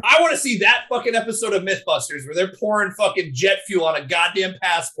 I want to see that fucking episode of MythBusters where they're pouring fucking jet fuel on a goddamn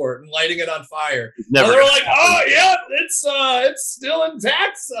passport and lighting it on fire. And they're like, "Oh yeah, it's still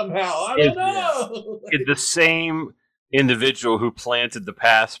intact somehow." I don't know. The same individual who planted the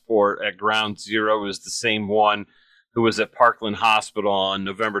passport at Ground Zero is the same one who was at Parkland Hospital on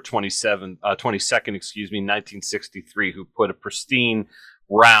November 22nd, 1963, who put a pristine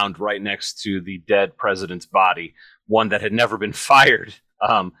round right next to the dead president's body, one that had never been fired,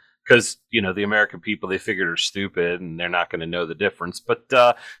 because, the American people, they figured are stupid and they're not going to know the difference. But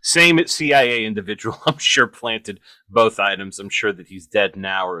same CIA individual, I'm sure, planted both items. I'm sure that he's dead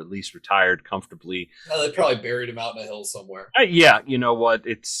now, or at least retired comfortably. They probably buried him out in a hill somewhere. Yeah, you know what?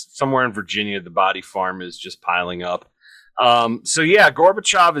 It's somewhere in Virginia. The body farm is just piling up. So yeah,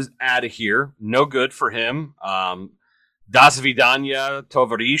 Gorbachev is out of here. No good for him. Das vidanya,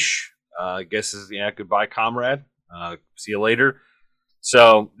 tovarish. I guess is goodbye, comrade. See you later.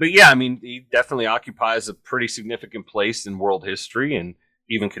 So, but yeah, I mean, he definitely occupies a pretty significant place in world history and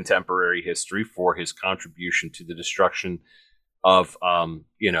even contemporary history for his contribution to the destruction of, an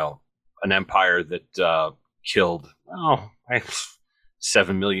empire that killed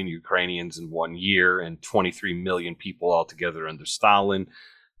 7 million Ukrainians in 1 year and 23 million people altogether under Stalin.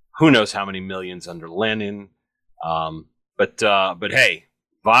 Who knows how many millions under Lenin? But hey,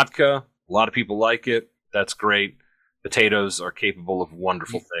 vodka. A lot of people like it. That's great. Potatoes are capable of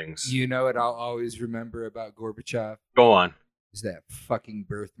wonderful things. You know what I'll always remember about Gorbachev? Go on. Is that fucking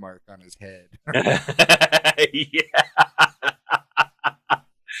birthmark on his head. Yeah.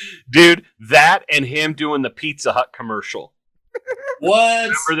 Dude, that and him doing the Pizza Hut commercial.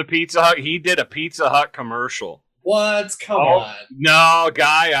 What? For the Pizza Hut? He did a Pizza Hut commercial. What? Come on. No,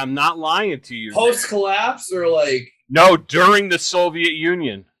 guy, I'm not lying to you. Post-collapse or like... No, during the Soviet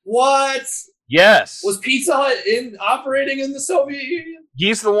Union. What? Yes. Was Pizza Hut operating in the Soviet Union?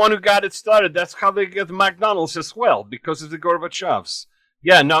 He's the one who got it started. That's how they get the McDonald's as well, because of the Gorbachevs.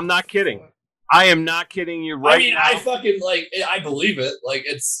 Yeah, no, I'm not kidding. I am not kidding you right now. I fucking I believe it. Like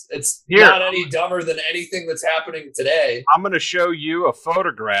it's not any dumber than anything that's happening today. I'm going to show you a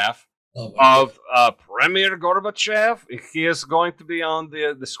photograph of Premier Gorbachev. He is going to be on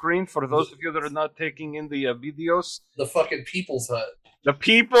the screen for those of you that are not taking in the videos. The fucking People's Hut. The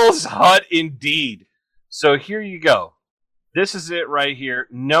People's Hut, indeed. So here you go. This is it right here.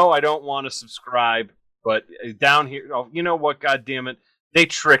 No, I don't want to subscribe, but down here, oh, you know what? God damn it. They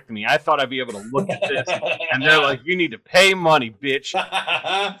tricked me. I thought I'd be able to look at this, and they're like, you need to pay money, bitch.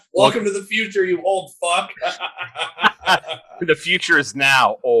 Welcome to the future, you old fuck. The future is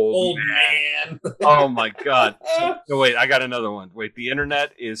now, old man. Oh, my God. So wait, I got another one. Wait, the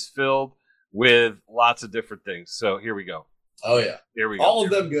internet is filled with lots of different things. So here we go. Oh, yeah. Here we go. All of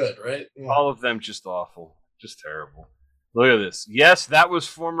them good, right? Yeah. All of them just awful. Just terrible. Look at this. Yes, that was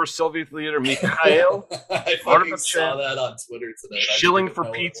former Soviet leader Mikhail. I fucking saw that on Twitter today. Shilling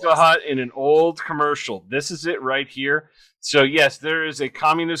for Pizza Hut in an old commercial. This is it right here. So, yes, there is a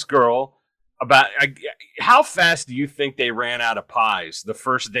communist girl. How fast do you think they ran out of pies the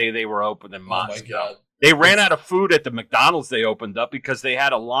first day they were open in Moscow? Oh, my God. They ran out of food at the McDonald's they opened up because they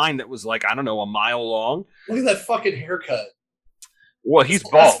had a line that was like, I don't know, a mile long. Look at that fucking haircut. Well, he's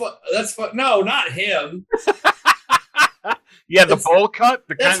bald. No, not him. Yeah, the bowl cut.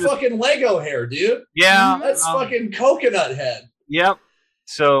 That's fucking Lego hair, dude. Yeah. That's fucking coconut head. Yep.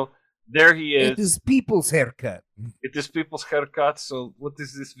 So there he is. It is people's haircut. It is people's haircut. So what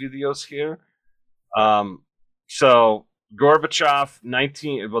is this videos here? So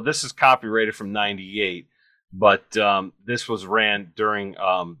Gorbachev, well, this is copyrighted from 98, but this was ran during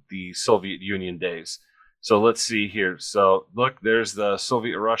the Soviet Union days. So let's see here. So look, there's the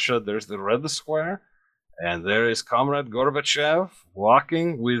Soviet Russia. There's the red square. And there is Comrade Gorbachev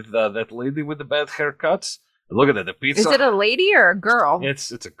walking with that lady with the bad haircuts. Look at that, the pizza. Is it a lady or a girl?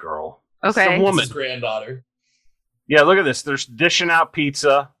 It's a girl. Okay. It's a woman. It's his granddaughter. Yeah, look at this. They're dishing out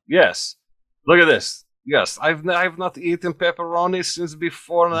pizza. Yes. Look at this. Yes, I've not eaten pepperoni since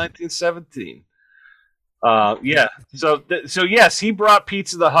before 1917. Yeah. So yes, he brought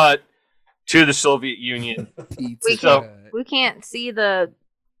Pizza the Hut to the Soviet Union. We can't see the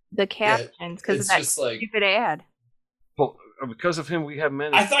captions because of that stupid ad. Well, because of him, we have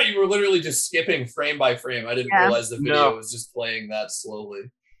many. I thought you were literally just skipping frame by frame. I didn't realize the video was just playing that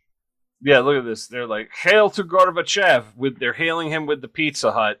slowly. Yeah, look at this. They're like, "Hail to Gorbachev!" They're hailing him with the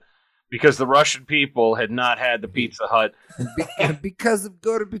Pizza Hut because the Russian people had not had the Pizza Hut. Because of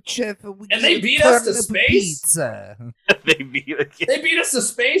Gorbachev, and they beat us to space. Pizza. They beat us to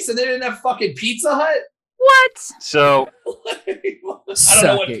space, and they didn't have fucking Pizza Hut. What? So I don't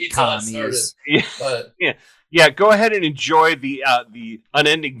know what Pizza Hut started. Yeah. Go ahead and enjoy the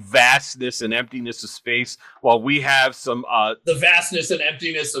unending vastness and emptiness of space while we have some the vastness and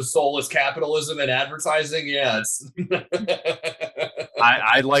emptiness of soulless capitalism and advertising. Yeah, it's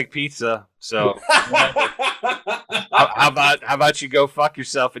I like pizza, so how about you go fuck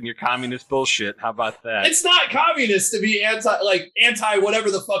yourself and your communist bullshit? How about that? It's not communist to be anti whatever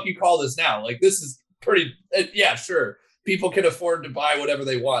the fuck you call this now. Like, this is pretty. Yeah, sure. People can afford to buy whatever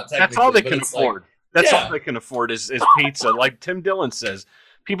they want. That's all they can afford. That's all they can afford is pizza. Like Tim Dillon says,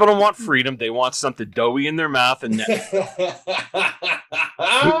 people don't want freedom. They want something doughy in their mouth. And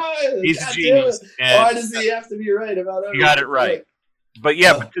he's a genius. Why does he have to be right about everything? You got it right. But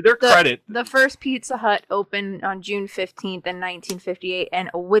yeah, but to their credit. The first Pizza Hut opened on June 15th in 1958 in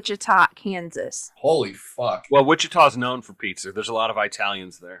Wichita, Kansas. Holy fuck. Well, Wichita's known for pizza. There's a lot of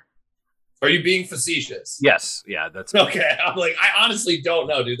Italians there. Are you being facetious? Yes. Yeah, that's okay. I'm like, I honestly don't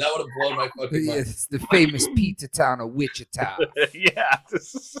know, dude. That would have blown my fucking mind. It's the famous pizza town of Wichita. Yeah.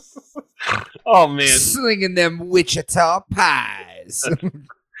 Oh, man. Slinging them Wichita pies.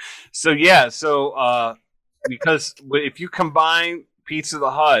 So, because if you combine Pizza the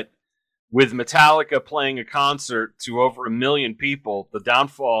Hut with Metallica playing a concert to over 1 million people, the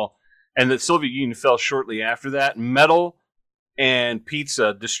downfall, and the Soviet Union fell shortly after that, metal and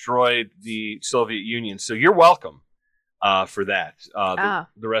pizza destroyed the Soviet Union. So you're welcome for that.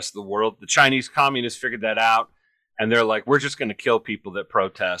 The rest of the world, the Chinese communists figured that out, and they're like, we're just going to kill people that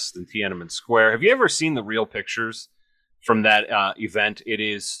protest in Tiananmen Square. Have you ever seen the real pictures from that event? It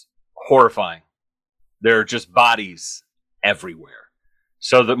is horrifying. There are just bodies everywhere.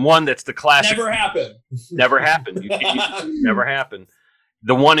 So the one that's the classic... Never happened. Never happened. Never happened.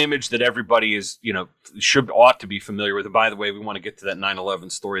 The one image that everybody is, ought to be familiar with. And by the way, we want to get to that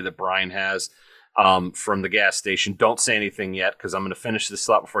 9/11 story that Brian has from the gas station. Don't say anything yet, because I'm going to finish this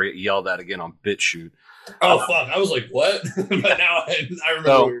up before I get yelled at again on BitChute. Oh, fuck. I was like, what? But now I remember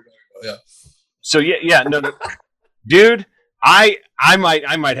what you were talking about. Yeah. So, no. Dude, I might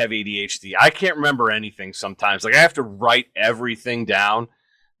have ADHD. I can't remember anything sometimes. Like I have to write everything down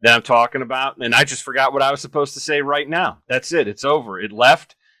that I'm talking about, and I just forgot what I was supposed to say right now. That's it. It's over. It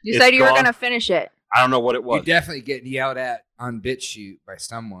left. You said you were going to finish it. I don't know what it was. You're definitely getting yelled at on BitChute by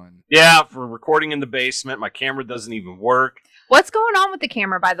someone. Yeah, for recording in the basement. My camera doesn't even work. What's going on with the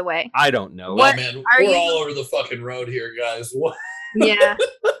camera, by the way? I don't know. Well, man, we're all over the fucking road here, guys. What? Yeah.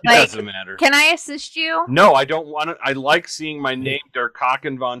 It doesn't matter. Can I assist you? No, I don't want to. I like seeing my name, Der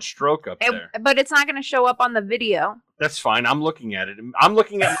Kocken von Stroke, up there. But it's not going to show up on the video. That's fine. I'm looking at it. I'm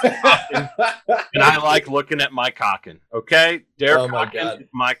looking at my Kocken, and I like looking at my Kocken. Okay? Der Kocken is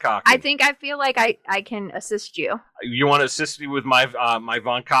my Kocken. I feel like I can assist you. You want to assist me with my my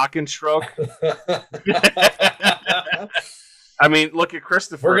von Kocken stroke? I mean, look at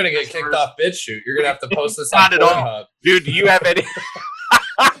Christopher. We're gonna get kicked off BitChute. You're gonna have to post this on Pornhub. Dude, do you have any?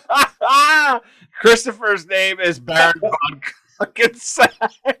 Christopher's name is Baron von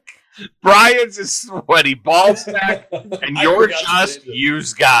Kuckensack. Brian's is Sweaty Ballsack, and you're just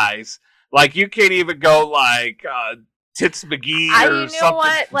used guys. Like you can't even go like Tits McGee or something. You know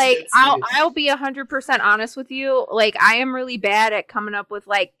what? Like I'll be 100% honest with you. Like I am really bad at coming up with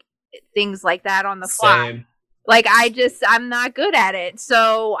like things like that on the fly. Same. Like I'm not good at it.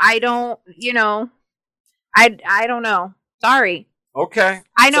 So I don't, I don't know. Sorry. Okay.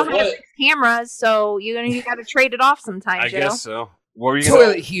 I know how to fix cameras, so you got to trade it off sometimes. I guess so. What were you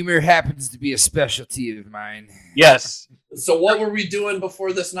Toilet humor happens to be a specialty of mine. Yes. So what were we doing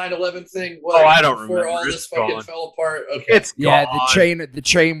before this 9/11 thing? What, I don't before remember. All this fucking fell apart. Okay. It's yeah. gone. The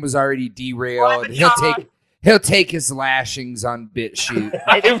train was already derailed. He'll take his lashings on BitChute.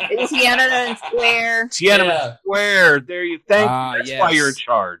 It's Tiananmen Square. Tiananmen Square. There you thank you. That's why you're in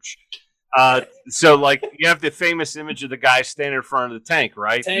charge. So like you have the famous image of the guy standing in front of the tank,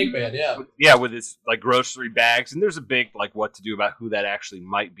 right? Tank man, yeah. Yeah, with his like grocery bags, and there's a big like what to do about who that actually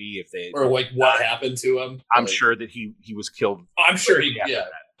might be if they or like what happened to him. I'm sure that he was killed. I'm sure he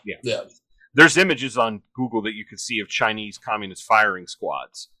yeah. There's images on Google that you can see of Chinese communist firing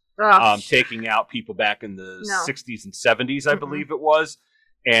squads taking out people back in the 60s and 70s, I believe it was.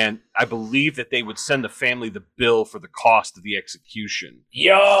 And I believe that they would send the family the bill for the cost of the execution.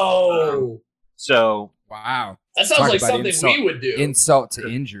 Yo! So wow, that sounds like something we would do. Insult to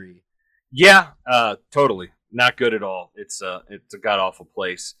injury. Yeah, totally not good at all. It's a god awful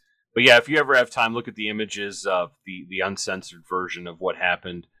place. But yeah, if you ever have time, look at the images of the uncensored version of what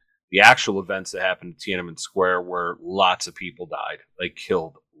happened, the actual events that happened at Tiananmen Square, where lots of people died. They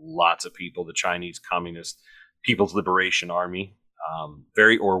killed lots of people. The Chinese Communist People's Liberation Army.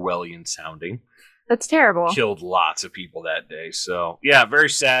 Very Orwellian sounding. That's terrible. Killed lots of people that day. So yeah, very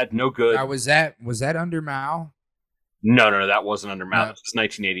sad. No good. Was that under Mao? No, that wasn't under Mao. It was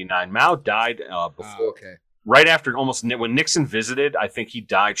 1989. Mao died before. Okay. Right after when Nixon visited, I think he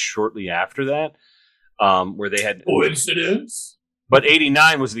died shortly after that. Where they had coincidence. But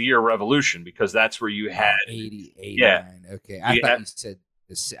 89 was the year of revolution because that's where you had 89. Yeah. Okay. I thought you said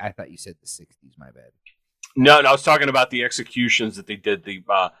the 60s. My bad. No, I was talking about the executions that they did, the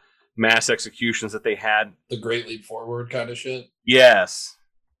mass executions that they had. The Great Leap Forward kind of shit? Yes.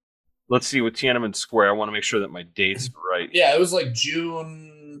 Let's see, with Tiananmen Square, I want to make sure that my date's right. Yeah, it was like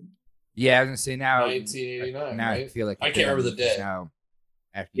June... Yeah, I was going to say now... 1989, now right? I feel like... I can't remember the day. Now,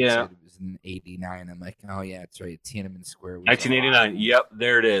 after you said it was in 89, I'm like, oh yeah, it's right. Tiananmen Square was 1989, yep,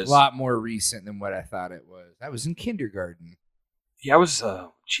 there it is. A lot more recent than what I thought it was. I was in kindergarten. Yeah, I was,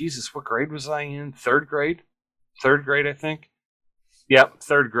 Jesus, what grade was I in? Third grade, I think. Yep,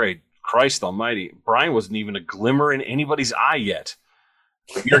 third grade. Christ almighty. Brian wasn't even a glimmer in anybody's eye yet.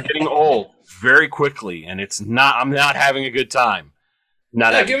 You're getting old very quickly, and I'm not having a good time.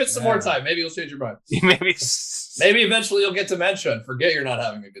 Give it some more time. Maybe you'll change your mind. Maybe eventually you'll get dementia and forget you're not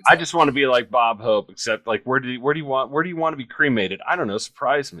having a good time. I just want to be like Bob Hope, except like where do you want to be cremated? I don't know.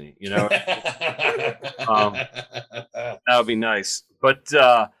 Surprise me, that would be nice. But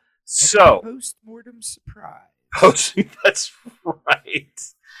so post-mortem surprise. That's right.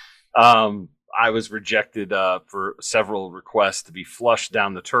 I was rejected for several requests to be flushed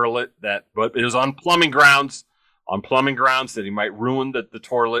down the toilet. But it was on plumbing grounds. On plumbing grounds that he might ruin the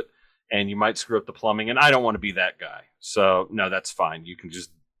toilet and you might screw up the plumbing. And I don't want to be that guy. So, no, that's fine. You can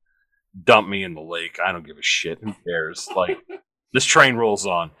just dump me in the lake. I don't give a shit. Who cares? Like, this train rolls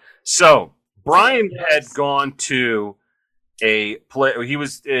on. So, Brian had gone to a play. He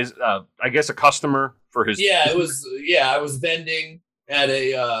was, I guess, a customer for his. I was vending at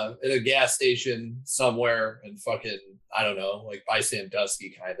a gas station somewhere in fucking, I don't know, like by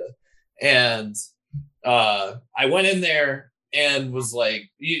Sandusky kind of. And I went in there and was like,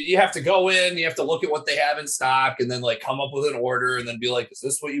 you have to go in, you have to look at what they have in stock, and then like come up with an order, and then be like, is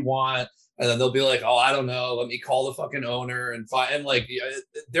this what you want? And then they'll be like, oh, I don't know. Let me call the fucking owner and find. And like,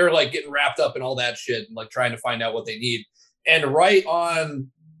 they're like getting wrapped up in all that shit and like trying to find out what they need. And right on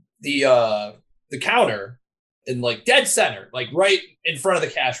the counter, in like dead center, like right in front of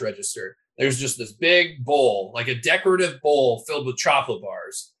the cash register, there's just this big bowl, like a decorative bowl filled with chocolate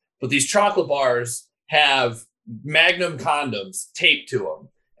bars. But these chocolate bars have Magnum condoms taped to them.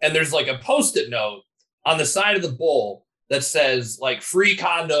 And there's like a Post-it note on the side of the bowl that says like free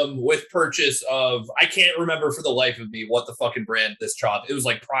condom with purchase of, I can't remember for the life of me what the fucking brand this chocolate. It was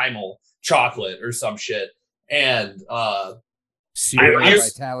like Primal chocolate or some shit. And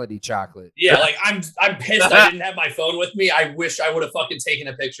Vitality chocolate. Yeah, like I'm pissed I didn't have my phone with me. I wish I would have fucking taken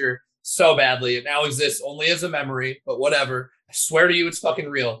a picture so badly. It now exists only as a memory, but whatever. I swear to you, it's fucking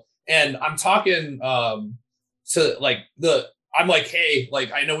real. And I'm talking to like I'm like, hey,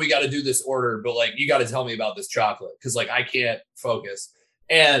 like, I know we got to do this order, but like, you got to tell me about this chocolate. Cause like, I can't focus.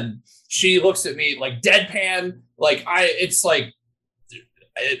 And she looks at me like deadpan. Like it's like,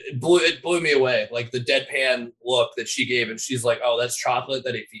 it blew me away. Like the deadpan look that she gave. And she's like, oh, that's chocolate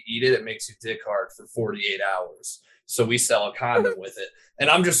that if you eat it, it makes you dick hard for 48 hours. So we sell a condom with it. And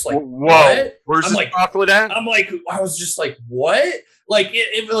I'm just like, whoa, what? Where's I'm the like, chocolate at? I'm like, I was just like, what? Like,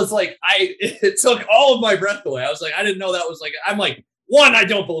 it was like, it took all of my breath away. I was like, I didn't know that was like, I'm like, one, I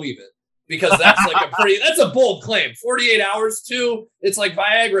don't believe it because that's like that's a bold claim. 48 hours, two, it's like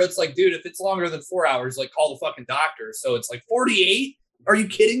Viagra. It's like, dude, if it's longer than 4 hours, like call the fucking doctor. So it's like 48. Are you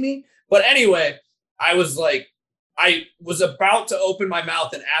kidding me? But anyway, I was like, I was about to open my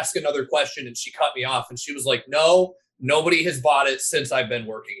mouth and ask another question and she cut me off and she was like, no, nobody has bought it since I've been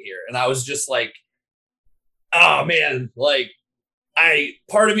working here. And I was just like, oh man, like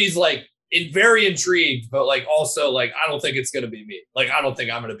part of me is like very intrigued, but like also like, I don't think it's going to be me. Like, I don't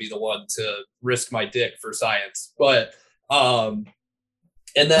think I'm going to be the one to risk my dick for science. But, and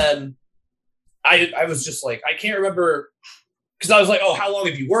then I was just like, I can't remember. Cause I was like, oh, how long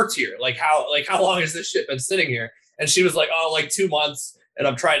have you worked here? Like how long has this shit been sitting here? And she was like, oh, like 2 months. And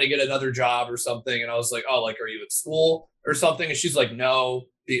I'm trying to get another job or something. And I was like, oh, like, are you at school or something? And she's like, no.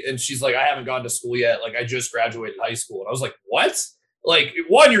 And she's like, I haven't gone to school yet. Like, I just graduated high school. And I was like, what? Like,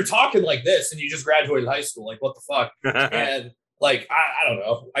 one, you're talking like this and you just graduated high school. Like, what the fuck? And like, I don't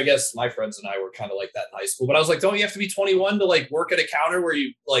know. I guess my friends and I were kind of like that in high school. But I was like, don't you have to be 21 to like work at a counter where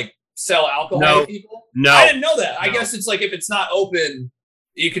you like sell alcohol to people? No. I didn't know that. I guess it's like if it's not open,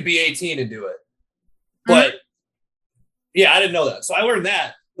 you could be 18 and do it. But yeah, I didn't know that. So I learned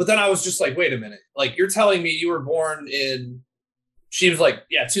that. But then I was just like, wait a minute. Like, you're telling me you were born in, she was like,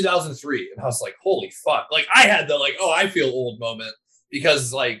 yeah, 2003. And I was like, holy fuck. Like, I had the like, oh, I feel old moment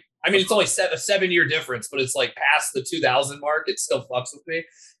because like, I mean, it's only a 7-year difference, but it's like past the 2000 mark. It still fucks with me.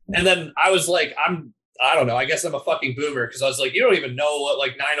 And then I was like, I don't know. I guess I'm a fucking boomer because I was like, you don't even know what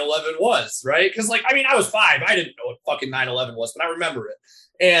like 9/11 was, right? Because like, I mean, I was 5. I didn't know what fucking 9/11 was, but I remember it.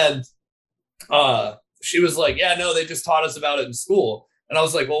 And she was like, yeah, no, they just taught us about it in school. And I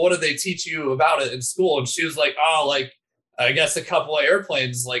was like, well, what did they teach you about it in school? And she was like, oh, like, I guess a couple of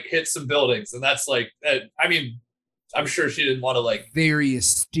airplanes like hit some buildings. And that's like, I mean, I'm sure she didn't want to like very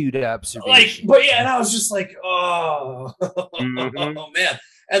astute observation. Like, but yeah, and I was just like, oh, oh man.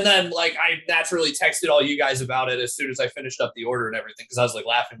 And then like I naturally texted all you guys about it as soon as I finished up the order and everything because I was like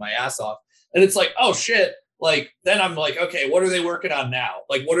laughing my ass off. And it's like, oh shit. Like then I'm like, okay, what are they working on now?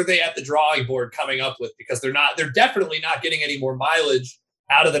 Like, what are they at the drawing board coming up with? Because they're definitely not getting any more mileage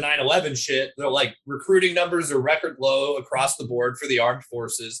out of the 9/11 shit. They're like recruiting numbers are record low across the board for the armed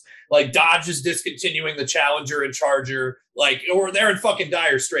forces. Like Dodge is discontinuing the Challenger and Charger. Like, or they're in fucking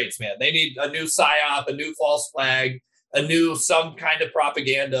dire straits, man. They need a new PSYOP, a new false flag, a new some kind of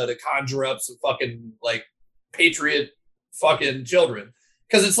propaganda to conjure up some fucking like patriot fucking children.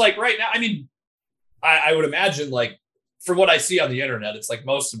 Because it's like right now, I mean, I would imagine like from what I see on the internet, it's like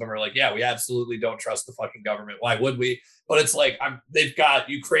most of them are like, yeah, we absolutely don't trust the fucking government. Why would we? But it's like they've got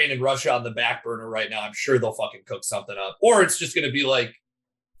Ukraine and Russia on the back burner right now. I'm sure they'll fucking cook something up. Or it's just going to be like,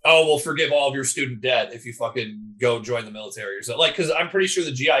 oh, we'll forgive all of your student debt if you fucking go join the military or something. Like, because I'm pretty sure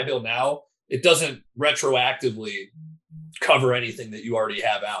the GI Bill now, it doesn't retroactively cover anything that you already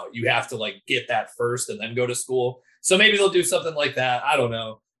have out. You have to like get that first and then go to school. So maybe they'll do something like that. I don't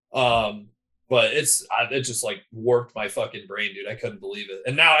know. But it just like warped my fucking brain, dude. I couldn't believe it.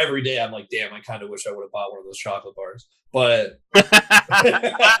 And now every day I'm like, damn, I kind of wish I would have bought one of those chocolate bars. But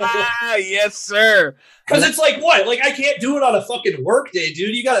yes, sir. Because it's like, what? Like, I can't do it on a fucking work day,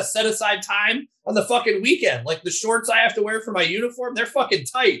 dude. You got to set aside time on the fucking weekend. Like the shorts I have to wear for my uniform, they're fucking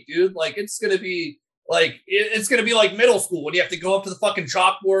tight, dude. Like it's going to be Like, it's going to be like middle school when you have to go up to the fucking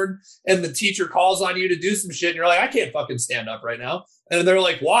chalkboard and the teacher calls on you to do some shit. And you're like, I can't fucking stand up right now. And they're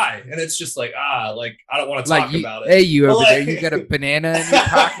like, why? And it's just like, I don't want to talk about it. Hey, you over there, you got a banana in your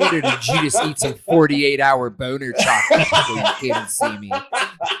pocket, or did you just eat some 48-hour boner chocolate before you came and see me?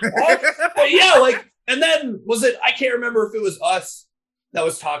 But yeah, like, and then I can't remember if it was us that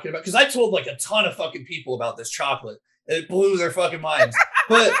was talking about, because I told like a ton of fucking people about this chocolate. It blew their fucking minds.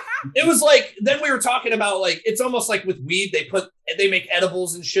 But it was like, then we were talking about like, it's almost like with weed, they make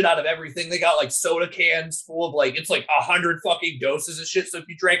edibles and shit out of everything. They got like soda cans full of like, it's like 100 fucking doses of shit. So if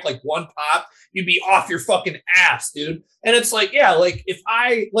you drank like one pop, you'd be off your fucking ass, dude. And it's like, yeah, like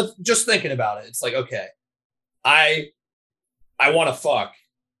let's just thinking about it. It's like, okay, I want to fuck.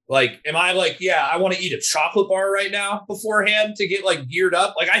 Like, am I like, yeah, I want to eat a chocolate bar right now beforehand to get like geared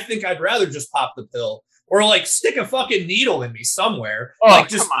up? Like, I think I'd rather just pop the pill. Or like stick a fucking needle in me somewhere. Oh, like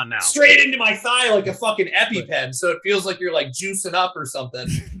just come on now. Straight into my thigh like a fucking EpiPen. So it feels like you're like juicing up or something.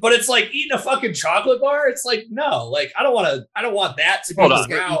 But it's like eating a fucking chocolate bar. It's like, no, like I don't want that to be I'm just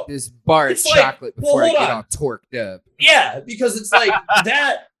gonna eat this bar of chocolate before I get all torqued up. Yeah, because it's like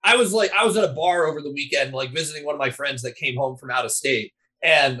that. I was at a bar over the weekend, like visiting one of my friends that came home from out of state.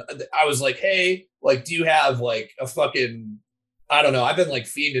 And I was like, hey, like, do you have like a fucking, I don't know. I've been like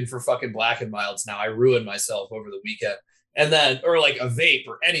fiending for fucking Black and Milds now. I ruined myself over the weekend. And then, or like a vape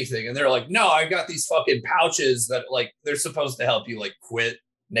or anything. And they're like, no, I got these fucking pouches that like, they're supposed to help you like quit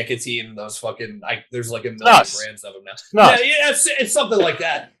nicotine. Those fucking, there's like a million brands of them now. Yeah, it's something like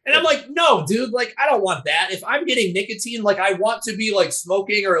that. And I'm like, no, dude, like, I don't want that. If I'm getting nicotine, like I want to be like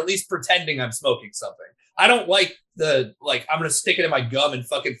smoking or at least pretending I'm smoking something. I don't like I'm going to stick it in my gum and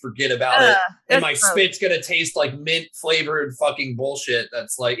fucking forget about it. And my spit's going to taste like mint flavored fucking bullshit.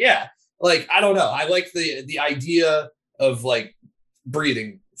 That's like, yeah, like, I don't know. I like the idea of like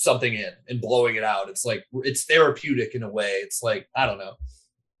breathing something in and blowing it out. It's like, it's therapeutic in a way. It's like, I don't know.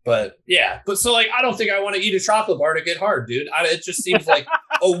 But yeah, so like, I don't think I want to eat a chocolate bar to get hard, dude. It just seems like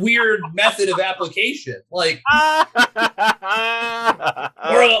a weird method of application. Like, or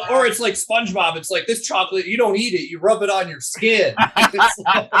it's like SpongeBob. It's like, this chocolate, you don't eat it, you rub it on your skin. And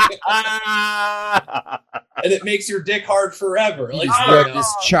it makes your dick hard forever. Like, you just rub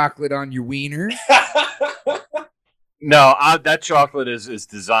this chocolate on your wiener. No, that chocolate is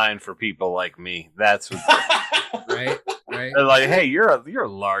designed for people like me. That's what. Right. They're like, hey, you're a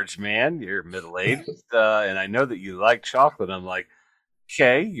large man, you're middle aged, and I know that you like chocolate. I'm like,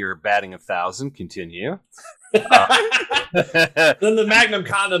 okay, you're batting 1,000. Continue. Then the Magnum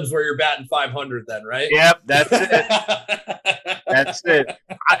condoms where you're batting 500. Then, right? Yep, that's it. That's it.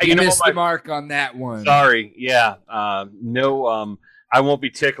 You missed the mark on that one. Sorry. Yeah. No. I won't be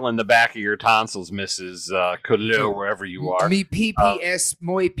tickling the back of your tonsils, Mrs. Colot, wherever you are. Mi pipi es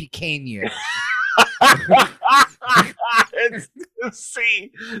muy pequeño.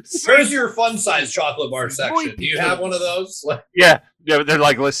 See, where's your fun size chocolate bar section? Do you have one of those? Yeah, they're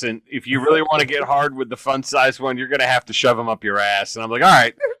like, listen, if you really want to get hard with the fun size one, you're gonna have to shove them up your ass. And I'm like, all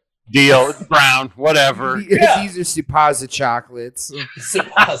right, deal. It's brown, whatever. Yeah. These are suppository chocolates.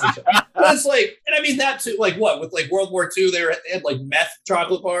 But it's like, and I mean that too. Like what with like World War II, they had like meth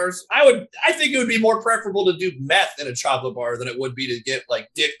chocolate bars. I think it would be more preferable to do meth in a chocolate bar than it would be to get like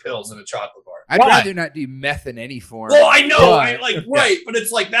dick pills in a chocolate bar. I'd rather not do meth in any form. Well, I know, right, but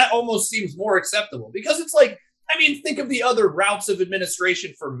it's like that almost seems more acceptable because it's like, I mean, think of the other routes of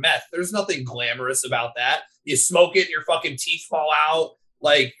administration for meth. There's nothing glamorous about that. You smoke it, your fucking teeth fall out.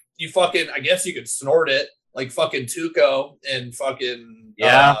 Like you fucking, I guess you could snort it like fucking Tuco and fucking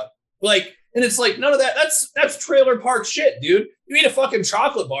like, and it's like none of that. That's trailer park shit, dude. You eat a fucking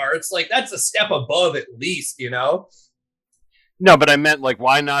chocolate bar, it's like that's a step above at least, you know. No, but I meant like,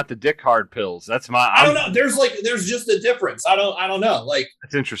 why not the dick hard pills? That's I don't know. There's just a difference. I don't know. Like,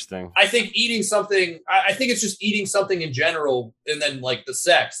 that's interesting. I think eating something. I think it's just eating something in general, and then like the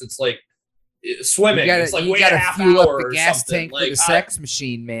sex. It's like swimming. It's like wait a half hour up the gas tank like, with a sex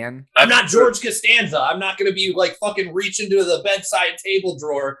machine, man. I'm not George Costanza. I'm not going to be like fucking reaching to the bedside table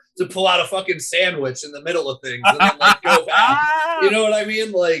drawer to pull out a fucking sandwich in the middle of things and then like go back. You know what I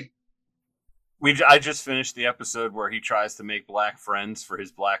mean? Like. I just finished the episode where he tries to make black friends for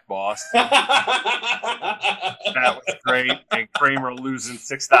his black boss. That was great. And Kramer losing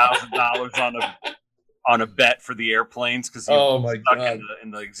 $6,000 on a bet for the airplanes because he was stuck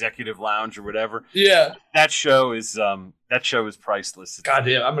in the executive lounge or whatever. Yeah, that show is priceless. God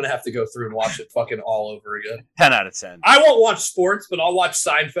damn, I'm gonna have to go through and watch it fucking all over again. 10 out of 10. I won't watch sports, but I'll watch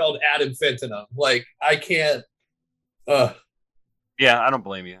Seinfeld ad infinitum. Like I can't. Yeah, I don't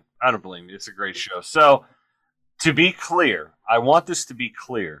blame you. It's a great show. So, to be clear, I want this to be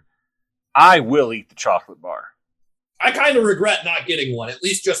clear. I will eat the chocolate bar. I kind of regret not getting one, at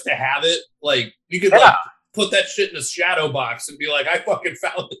least just to have it. Like, you could like put that shit in a shadow box and be like, I fucking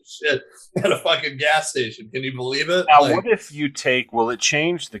found this shit at a fucking gas station. Can you believe it? Now, like, what if you will it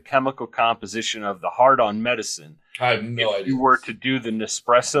change the chemical composition of the hard-on medicine? I have no idea. If you were to do the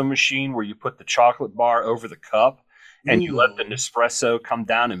Nespresso machine where you put the chocolate bar over the cup and you let the Nespresso come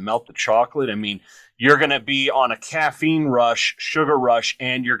down and melt the chocolate, I mean, you're going to be on a caffeine rush, sugar rush,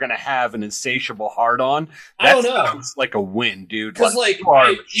 and you're going to have an insatiable hard-on. I don't know. Sounds like a win, dude. Because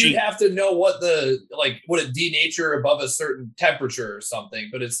you'd have to know what would it denature above a certain temperature or something.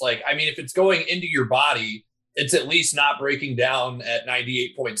 But it's like, I mean, if it's going into your body, it's at least not breaking down at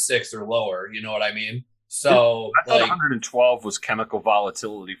 98.6 or lower. You know what I mean? So I thought 112 was chemical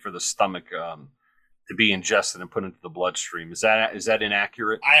volatility for the stomach to be ingested and put into the bloodstream. Is that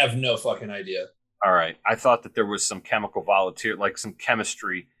inaccurate? I have no fucking idea. All right. I thought that there was some chemical volatility, like some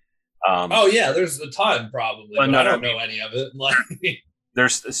chemistry. Oh, yeah, there's a ton probably, but I don't know any of it. Like,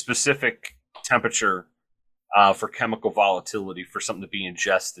 there's a specific temperature for chemical volatility for something to be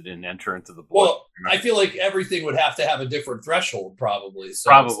ingested and enter into the blood. Well, I feel like everything would have to have a different threshold probably.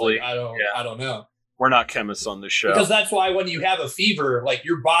 So probably. Like, I don't know. We're not chemists on this show. Because that's why when you have a fever, like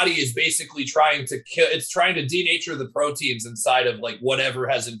your body is basically trying to it's trying to denature the proteins inside of like whatever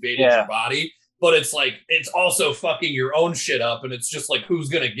has invaded your body. But it's like, it's also fucking your own shit up. And it's just like, who's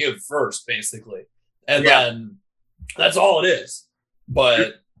going to give first, basically. And then that's all it is.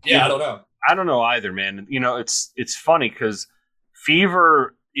 But I don't know. I don't know either, man. You know, it's funny because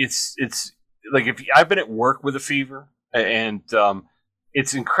fever, it's like I've been at work with a fever and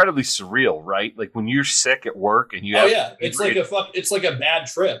it's incredibly surreal, right? Like when you're sick at work and you it's like a bad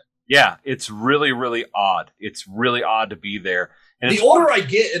trip. Yeah, it's really, really odd. It's really odd to be there. And the older I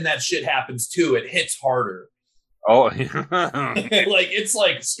get and that shit happens too, it hits harder. Oh, like it's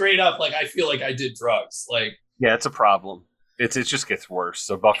like straight up. Like I feel like I did drugs. Like yeah, it's a problem. It just gets worse.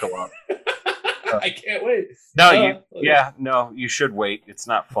 So buckle up. I can't wait. No, you should wait. It's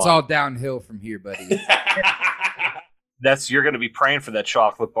not fun. It's all downhill from here, buddy. You're going to be praying for that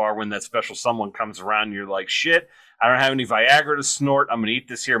chocolate bar when that special someone comes around. And you're like, shit, I don't have any Viagra to snort. I'm going to eat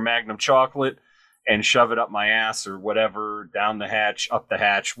this here Magnum chocolate and shove it up my ass or whatever, down the hatch, up the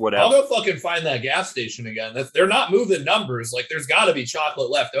hatch, whatever. I'll go fucking find that gas station again. They're not moving numbers. Like, there's got to be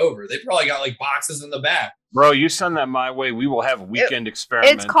chocolate left over. They probably got, like, boxes in the back. Bro, you send that my way. We will have a weekend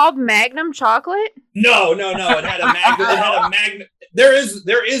experiment. It's called Magnum chocolate? No. It had a Magnum. There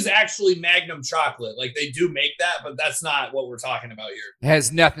is actually Magnum chocolate. Like, they do make that, but that's not what we're talking about here. It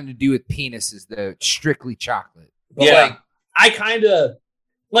has nothing to do with penises, though. It's strictly chocolate. But, like, I kind of...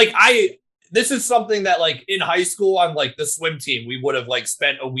 Like, this is something that, like, in high school on, like, the swim team, we would have, like,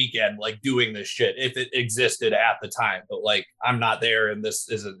 spent a weekend, like, doing this shit if it existed at the time. But, like, I'm not there and this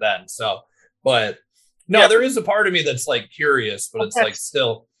isn't then. So, but, no, there is a part of me that's, like, curious, but it's, like,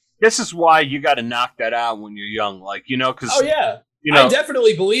 still. This is why you got to knock that out when you're young. Like, you know, because. Oh, yeah. You know, I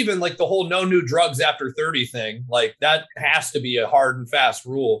definitely believe in, like, the whole no new drugs after 30 thing. Like, that has to be a hard and fast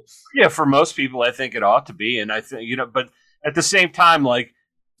rule. Yeah, for most people, I think it ought to be. And I think, you know, but at the same time, like,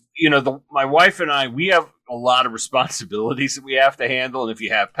 you know, my wife and I, we have a lot of responsibilities that we have to handle. And if you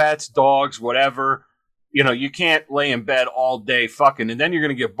have pets, dogs, whatever, you know, you can't lay in bed all day fucking. And then you're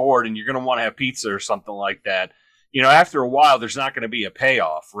going to get bored and you're going to want to have pizza or something like that. You know, after a while, there's not going to be a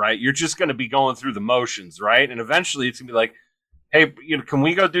payoff, right? You're just going to be going through the motions, right? And eventually it's going to be like, hey, you know, can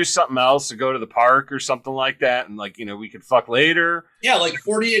we go do something else or go to the park or something like that? And like, you know, we could fuck later. Yeah, like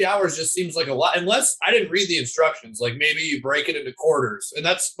 48 hours just seems like a lot. Unless I didn't read the instructions. Like maybe you break it into quarters. And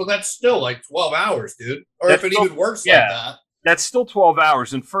that's still like 12 hours, dude. Or that's if it even works like that. That's still 12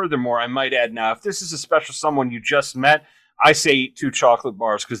 hours. And furthermore, I might add now, if this is a special someone you just met, I say eat 2 chocolate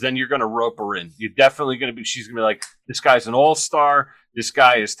bars because then you're going to rope her in. You're definitely going to be, she's going to be like, this guy's an all-star. This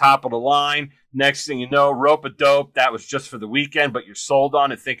guy is top of the line. Next thing you know, rope-a-dope. That was just for the weekend, but you're sold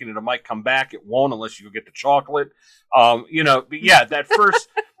on it thinking it might come back. It won't unless you get the chocolate. You know, but yeah, that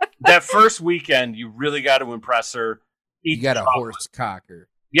first weekend, you really got to impress her. You got a horse cocker.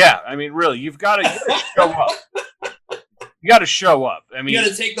 Yeah, I mean, really, you got to show up. You got to show up. I mean, you got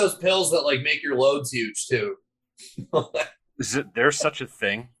to take those pills that like make your loads huge too. Is it there's such a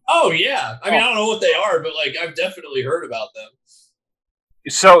thing? Oh yeah. I mean, I don't know what they are, but like I've definitely heard about them.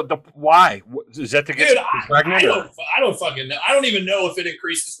 So why is that to get pregnant? I don't fucking know. I don't even know if it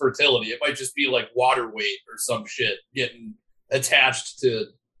increases fertility. It might just be like water weight or some shit getting attached to.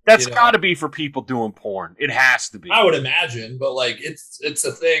 That's got to be for people doing porn. It has to be. I would imagine, but like it's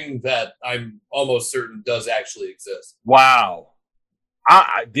a thing that I'm almost certain does actually exist. Wow.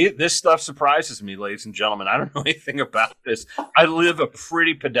 This stuff surprises me, ladies and gentlemen. I don't know anything about this. I live a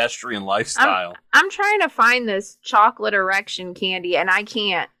pretty pedestrian lifestyle. I'm trying to find this chocolate erection candy, and I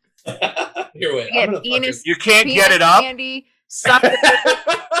can't. Here, wait. You can't get it up? Candy,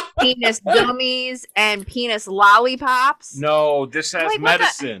 penis gummies, and penis lollipops. No, this has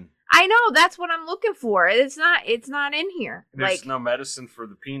medicine. I know, that's what I'm looking for. It's not in here. There's no medicine for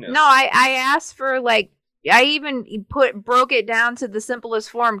the penis. No, I asked for I even broke it down to the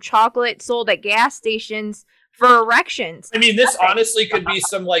simplest form: chocolate sold at gas stations for erections. I mean, this honestly could be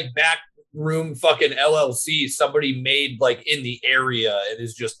some back room fucking LLC somebody made in the area and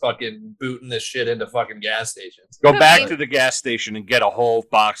is just fucking booting this shit into fucking gas stations. Go back to the gas station and get a whole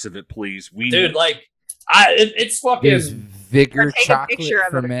box of it, please. Dude, it's fucking. There's Vigor chocolate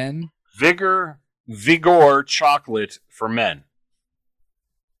for men. Vigor chocolate for men.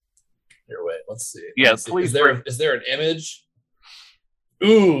 Here, wait. Let's see. Yeah, please. Is there an image?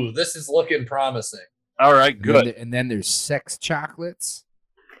 Ooh, this is looking promising. All right, good. And then there's sex chocolates.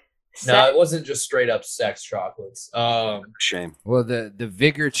 No, it wasn't just straight up sex chocolates. Shame. Well, the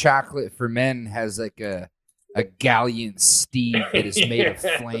Vigor chocolate for men has a gallant steed that is made of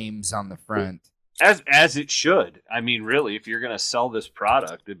flames on the front. As it should. I mean, really, if you're going to sell this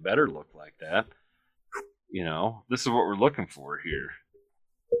product, it better look like that. This is what we're looking for here.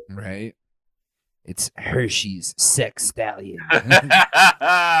 Right. It's Hershey's Sex Stallion.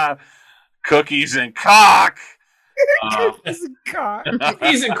 Cookies and cock. Cookies and cock.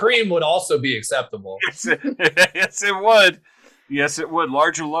 Cookies and cream would also be acceptable. Yes, it would. Yes, it would.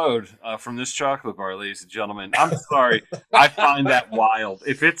 Larger load from this chocolate bar, ladies and gentlemen. I'm sorry. I find that wild.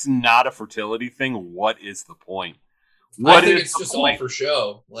 If it's not a fertility thing, what is the point? I think it's just all for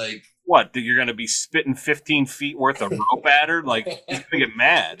show. What? That you're going to be spitting 15 feet worth of rope at her? He's going to get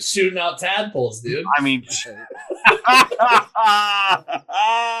mad. Shooting out tadpoles, dude. I mean, God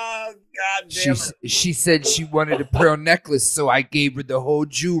damn it. She said she wanted a pearl necklace, so I gave her the whole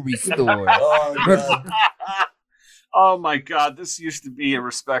jewelry store. Oh, God. Oh my God! This used to be a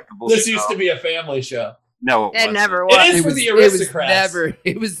respectable. This used to be a family show. No, it never was. It is for the aristocrats.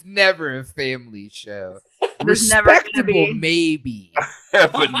 It was never a family show. There's never gonna Respectable, be. maybe.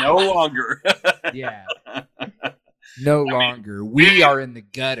 but no longer. Yeah. No longer. We are in the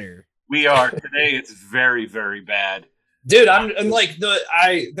gutter. We are today. It's very, very bad, dude. I'm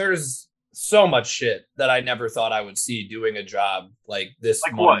there's so much shit that I never thought I would see doing a job like this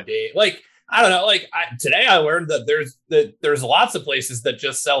mundane. I don't know. Today I learned that there's lots of places that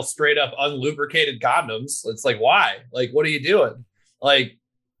just sell straight up unlubricated condoms. It's why? What are you doing?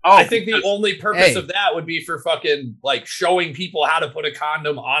 I think the only purpose of that would be for fucking showing people how to put a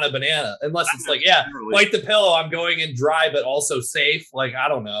condom on a banana. Unless it's bite the pillow. I'm going in dry, but also safe. I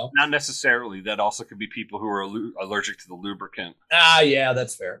don't know. Not necessarily. That also could be people who are allergic to the lubricant. Yeah,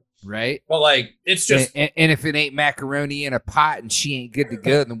 that's fair. Right. Well, it's just. And if it ain't macaroni in a pot and she ain't good to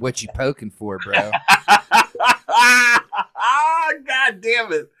go, then what you poking for, bro? God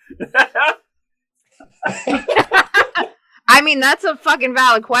damn it. I mean, that's a fucking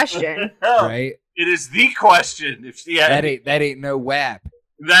valid question. Right? It is the question. That ain't no WAP.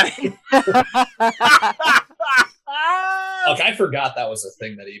 That ain't... I forgot that was a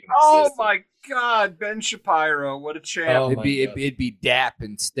thing that even existed. Oh my God, Ben Shapiro, what a champ. It'd be DAP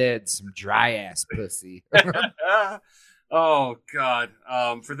instead, some dry ass pussy. Oh God.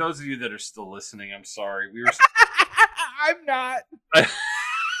 For those of you that are still listening, I'm sorry. I'm not.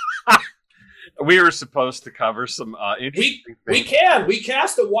 We were supposed to cover some interesting things. We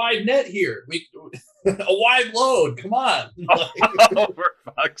cast a wide net here. A wide load. Come on. Oh, for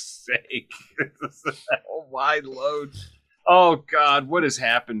fuck's sake. A wide load. Oh God, what has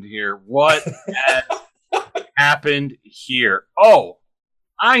happened here? What has happened here? Oh,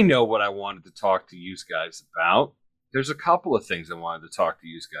 I know what I wanted to talk to you guys about. There's a couple of things I wanted to talk to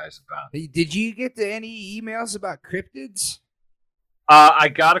you guys about. Did you get any emails about cryptids? I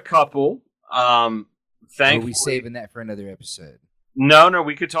got a couple. Thankfully, are we saving that for another episode? No,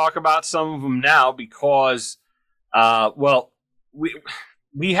 we could talk about some of them now because,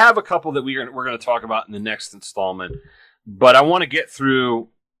 we have a couple that we're going to talk about in the next installment, but I want to get through.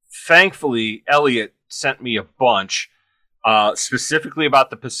 Thankfully, Elliot sent me a bunch, specifically about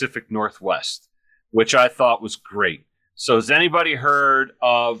the Pacific Northwest, which I thought was great. So, has anybody heard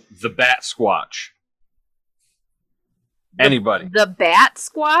of the Bat Squatch? Anybody? The Bat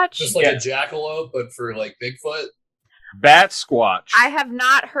Squatch? Just a jackalope, but for Bigfoot? Bat Squatch. I have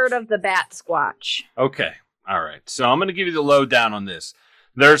not heard of the Bat Squatch. Okay. All right. So I'm going to give you the lowdown on this.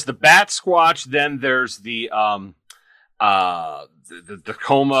 There's the Bat Squatch, then there's the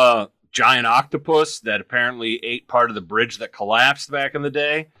Tacoma giant octopus that apparently ate part of the bridge that collapsed back in the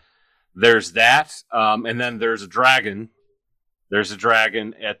day. There's that. And then there's a dragon. There's a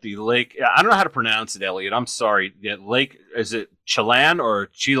dragon at the lake. I don't know how to pronounce it, Elliot. I'm sorry. The lake, is it Chelan or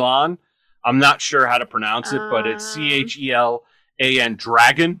Chilan? I'm not sure how to pronounce it, but it's Chelan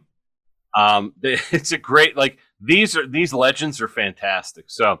dragon. It's a great, like, these legends are fantastic.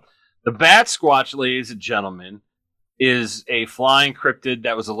 So the Bat Squatch, ladies and gentlemen, is a flying cryptid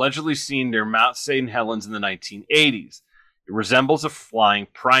that was allegedly seen near Mount St. Helens in the 1980s. It resembles a flying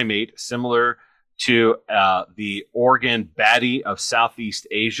primate similar to the Oregon Batty of Southeast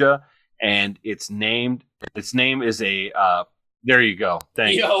Asia, and its name is a there you go.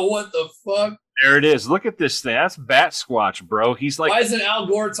 Thank you. Yo, what the fuck? There it is. Look at this thing. That's Bat Squatch, bro. He's like, why isn't Al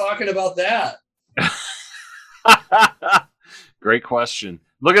Gore talking about that? Great question.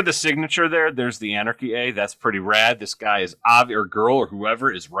 Look at the signature there. There's the Anarchy A. That's pretty rad. This guy is or girl or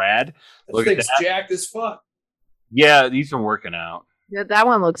whoever is rad. This thing's jacked as fuck. Yeah, he's been working out. Yeah, that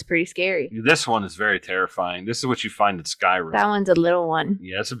one looks pretty scary. This one is very terrifying. This is what you find in Skyrim. That one's a little one.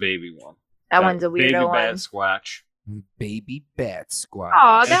 Yeah, it's a baby one. That one's a weirdo one. Baby Bat Squatch. Baby Bat Squatch.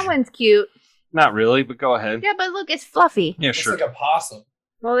 Oh, that one's cute. Not really, but go ahead. Yeah, but look, it's fluffy. Yeah, sure. It's like a possum.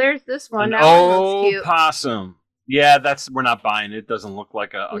 Well, there's this one. An that one looks cute. possum. Yeah, we're not buying it. It doesn't look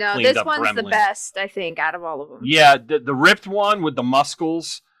like a no, cleaned this up one's gremlin. the best, I think, out of all of them. Yeah, the ripped one with the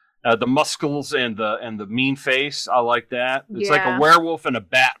muscles, and the mean face. I like that. It's like a werewolf and a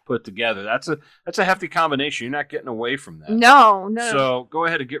bat put together. That's a hefty combination. You're not getting away from that. No. So go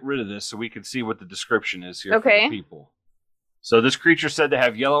ahead and get rid of this so we can see what the description is here for Okay. the people. So this creature said to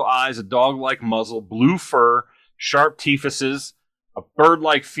have yellow eyes, a dog-like muzzle, blue fur, sharp teethuses, a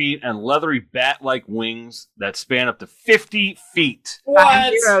bird-like feet, and leathery bat-like wings that span up to 50 feet.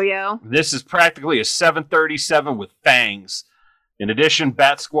 What? Yo. This is practically a 737 with fangs. In addition,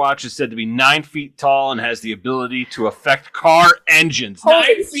 Bat Squatch is said to be 9 feet tall and has the ability to affect car engines.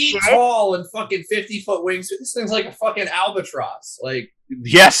 9 feet tall and fucking 50-foot wings. This thing's like a fucking albatross. Like,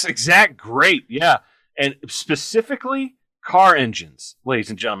 yes, great, yeah. And specifically, car engines, ladies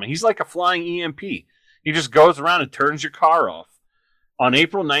and gentlemen. He's like a flying EMP. He just goes around and turns your car off. On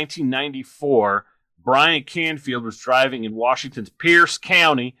April 1994, Brian Canfield was driving in Washington's Pierce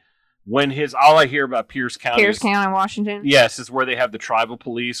County when all I hear about Pierce County Washington? Yes, is where they have the tribal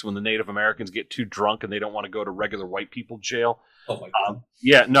police when the Native Americans get too drunk and they don't want to go to regular white people jail. oh my God.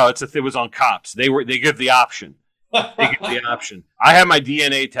 Yeah, no, it was on cops. They give the option. They give the option. I have my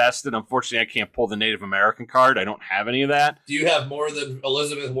DNA tested. Unfortunately, I can't pull the Native American card. I don't have any of that. Do you have more than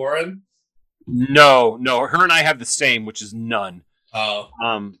Elizabeth Warren? No. Her and I have the same, which is none. Oh.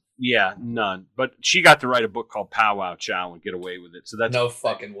 Yeah, none. But she got to write a book called Pow Wow Chow and get away with it. So that's no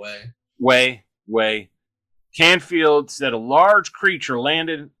fucking way. Way. Canfield said a large creature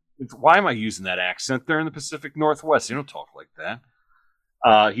landed. Why am I using that accent? They're in the Pacific Northwest. They don't talk like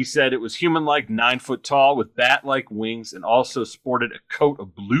that. He said it was human-like, 9 foot tall, with bat-like wings, and also sported a coat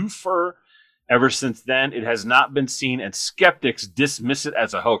of blue fur. Ever since then, it has not been seen, and skeptics dismiss it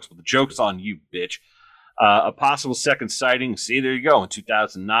as a hoax. But the joke's on you, bitch. A possible second sighting, see, there you go, in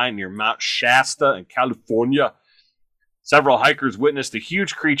 2009 near Mount Shasta in California. Several hikers witnessed a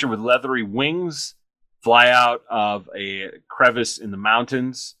huge creature with leathery wings fly out of a crevice in the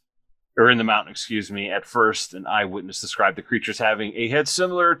mountain. At first, an eyewitness described the creature as having a head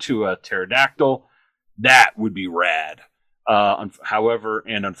similar to a pterodactyl. That would be rad. However,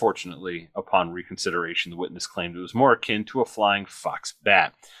 and unfortunately, upon reconsideration, the witness claimed it was more akin to a flying fox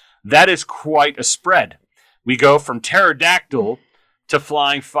bat. That is quite a spread. We go from pterodactyl to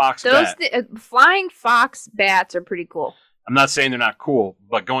flying fox bat. Flying fox bats are pretty cool. I'm not saying they're not cool,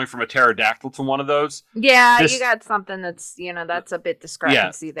 but going from a pterodactyl to one of those. Yeah, you got something that's a bit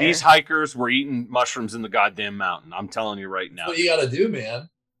discrepancy there. These hikers were eating mushrooms in the goddamn mountain. I'm telling you right now. That's what you got to do, man.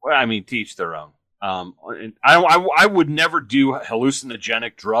 Well, I mean, teach their own. I would never do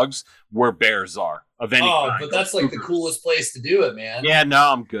hallucinogenic drugs where bears are of any kind. But that's like the coolest place to do it, man. Yeah,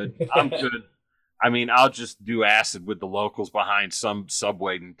 no, I'm good. I mean, I'll just do acid with the locals behind some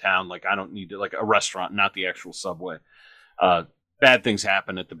subway in town. Like, I don't need to, like a restaurant, not the actual subway. Bad things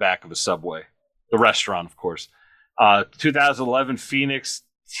happen at the back of the subway. The restaurant, of course. 2011, Phoenix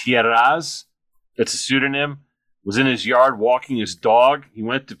Tierraz, that's a pseudonym, was in his yard walking his dog. He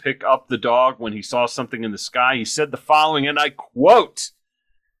went to pick up the dog when he saw something in the sky. He said the following, and I quote,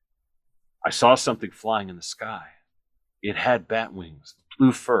 "I saw something flying in the sky. It had bat wings,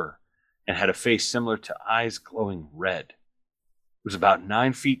 blue fur, and had a face similar to eyes glowing red. It was about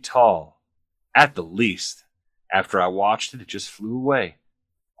 9 feet tall, at the least. After I watched it, it just flew away.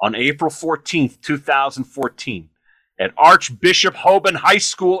 On April 14th, 2014, at Archbishop Hoban High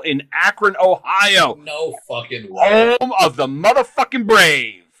School in Akron, Ohio. No fucking way. Home of the motherfucking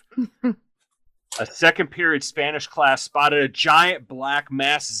Brave. A second period Spanish class spotted a giant black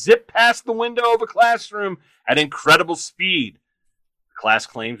mass zip past the window of a classroom at incredible speed. The class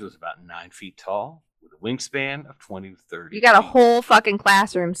claims it was about 9 feet tall with a wingspan of 20 to 30. You got a whole fucking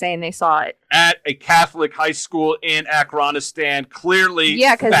classroom saying they saw it. At a Catholic high school in Akronistan, clearly.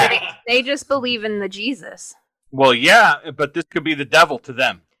 Yeah, because they just believe in the Jesus. Well, yeah, but this could be the devil to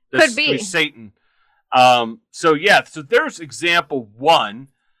them. This Could be Satan. So there's example one.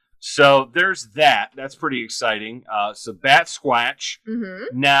 So there's that. That's pretty exciting. So Bat Squatch.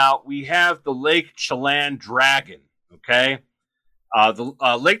 Mm-hmm. Now we have the Lake Chelan Dragon. Okay.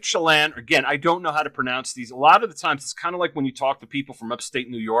 The Lake Chelan, again, I don't know how to pronounce these. A lot of the times it's kind of like when you talk to people from upstate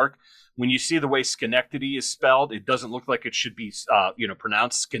New York. When you see the way Schenectady is spelled, it doesn't look like it should be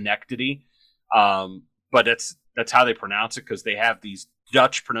pronounced Schenectady. But that's how they pronounce it, because they have these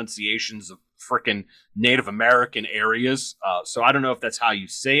Dutch pronunciations of freaking Native American areas. So I don't know if that's how you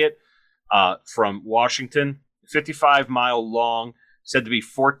say it. From Washington, 55-mile long, said to be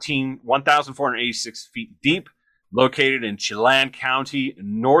 1,486 feet deep, located in Chelan County,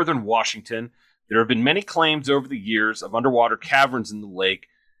 northern Washington. There have been many claims over the years of underwater caverns in the lake,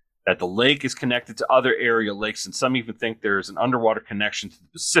 that the lake is connected to other area lakes, and some even think there is an underwater connection to the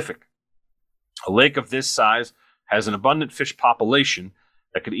Pacific. A lake of this size has an abundant fish population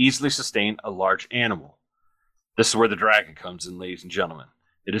that could easily sustain a large animal. This is where the dragon comes in, ladies and gentlemen.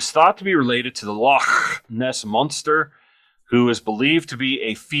 It is thought to be related to the Loch Ness Monster, who is believed to be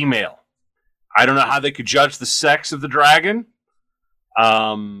a female. I don't know how they could judge the sex of the dragon.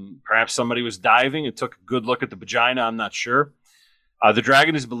 Perhaps somebody was diving and took a good look at the vagina. I'm not sure. The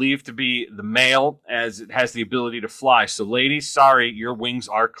dragon is believed to be the male, as it has the ability to fly. So, ladies, sorry, your wings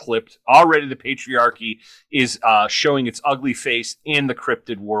are clipped. Already the patriarchy is showing its ugly face in the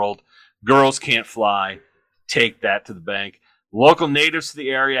cryptid world. Girls can't fly. Take that to the bank. Local natives to the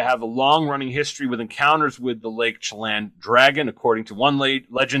area have a long-running history with encounters with the Lake Chelan dragon. According to one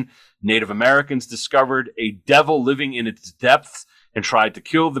legend, Native Americans discovered a devil living in its depths and tried to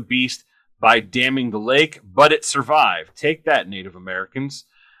kill the beast by damming the lake, but it survived. Take that, Native Americans.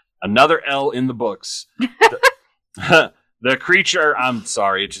 Another L in the books. The creature, I'm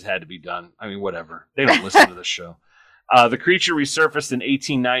sorry, it just had to be done. I mean, whatever. They don't listen to this show. The creature resurfaced in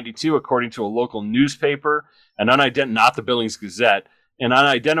 1892, according to a local newspaper, not the Billings Gazette. An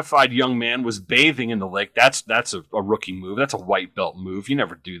unidentified young man was bathing in the lake. That's a rookie move. That's a white belt move. You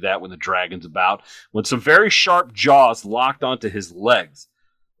never do that when the dragon's about. When some very sharp jaws locked onto his legs.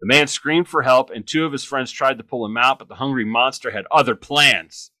 The man screamed for help, and two of his friends tried to pull him out, but the hungry monster had other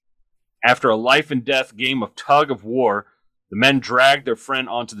plans. After a life-and-death game of tug-of-war, the men dragged their friend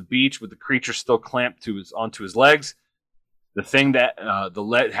onto the beach with the creature still clamped onto his legs. The thing that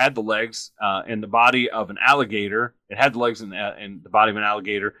had the legs and the body of an alligator. It had the legs and the body of an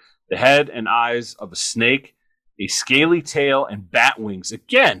alligator, the head and eyes of a snake, a scaly tail, and bat wings.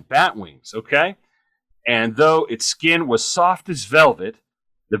 Again, bat wings, okay? And though its skin was soft as velvet,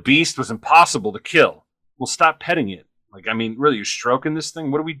 the beast was impossible to kill. Well, stop petting it. Really, you're stroking this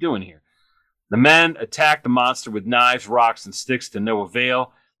thing? What are we doing here? The men attacked the monster with knives, rocks, and sticks to no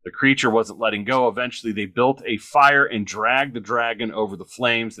avail. The creature wasn't letting go. Eventually, they built a fire and dragged the dragon over the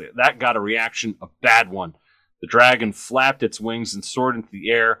flames. That got a reaction, a bad one. The dragon flapped its wings and soared into the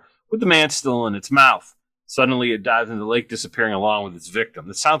air with the man still in its mouth. Suddenly, it dived into the lake, disappearing along with its victim.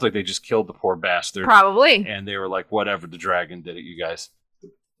 It sounds like they just killed the poor bastard. Probably. And they were like, whatever, the dragon did it, you guys.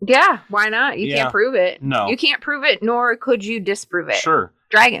 Yeah, why not? You can't prove it. No. You can't prove it, nor could you disprove it. Sure.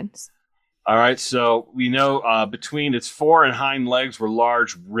 Dragons. All right, so we know between its fore and hind legs were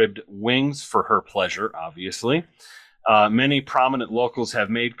large ribbed wings for her pleasure, obviously. Many prominent locals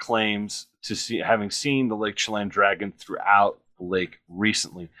have made claims to having seen the Lake Chelan dragon throughout the lake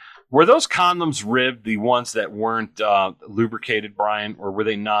recently. Were those condoms ribbed, the ones that weren't lubricated, Brian, or were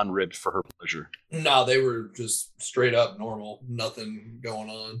they non-ribbed for her pleasure? No, they were just straight up normal. Nothing going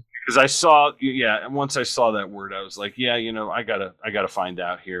on. Because I saw, once I saw that word, I was like, I gotta find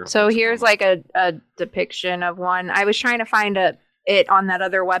out here. So here's like a depiction of one. I was trying to find it on that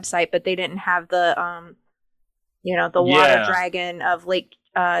other website, but they didn't have the the water dragon of Lake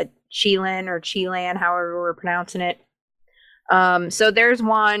Chelan or Chelan, however we're pronouncing it. So there's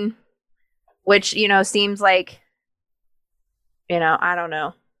one which seems like I don't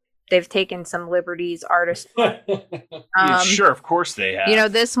know. They've taken some liberties, artists. Sure, of course they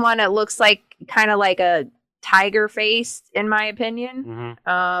have. This one, it looks like kind of like a tiger face, in my opinion.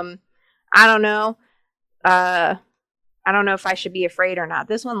 Mm-hmm. I don't know. I don't know if I should be afraid or not.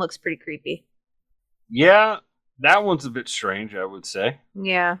 This one looks pretty creepy. Yeah, That one's a bit strange, I would say.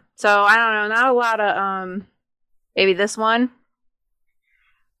 Yeah. So I don't know. Not a lot of maybe this one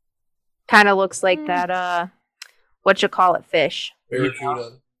kind of looks like that what you call it fish.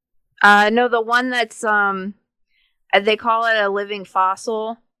 Barracuda. No, the one that's they call it a living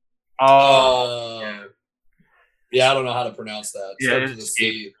fossil. Yeah, I don't know how to pronounce that. Yeah, Starts with a it's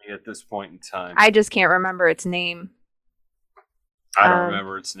C. at this point in time. I just can't remember its name. I don't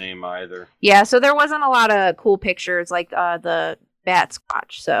remember its name either. Yeah, so there wasn't a lot of cool pictures like the bat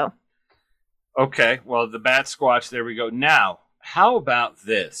squatch. So Okay, well, the bat squatch, there we go. Now, how about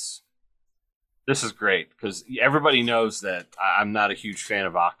this? This is great because everybody knows that I'm not a huge fan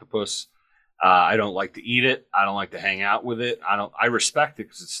of octopus. I don't like to eat it. I don't like to hang out with it. I respect it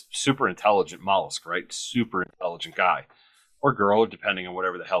because it's super intelligent mollusk, right? Super intelligent guy or girl, depending on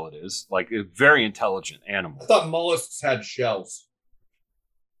whatever the hell it is. Like a very intelligent animal. I thought mollusks had shells.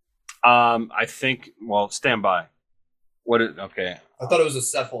 I think. Well, stand by. Okay. I thought it was a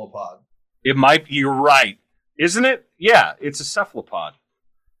cephalopod. It might be. You're right, isn't it? Yeah, it's a cephalopod.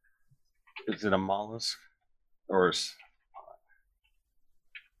 Is it a mollusk or?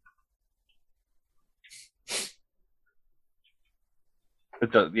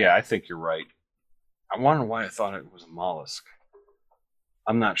 It does. Yeah, I think you're right. I wonder why I thought it was a mollusk.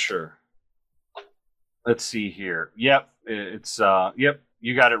 I'm not sure. Let's see here. Yep, it's yep,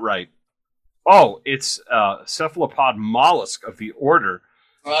 you got it right. Oh, it's cephalopod mollusk of the order.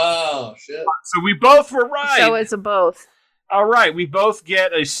 Oh shit! So we both were right. So it's a both. All right, we both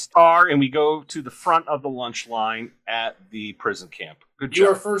get a star, and we go to the front of the lunch line at the prison camp. Good You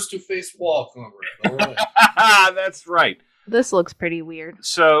are job. first to face wall, Conrad. All right. That's right. This looks pretty weird.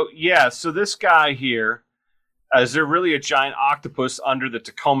 So, yeah, so this guy here, is there really a giant octopus under the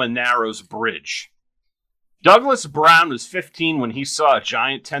Tacoma Narrows Bridge? Douglas Brown was 15 when he saw a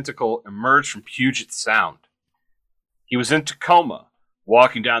giant tentacle emerge from Puget Sound. He was in Tacoma,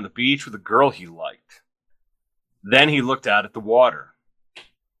 walking down the beach with a girl he liked. Then he looked out at the water.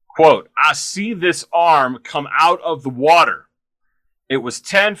 Quote, I see this arm come out of the water. It was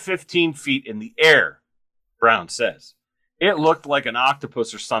 10, 15 feet in the air, Brown says. It looked like an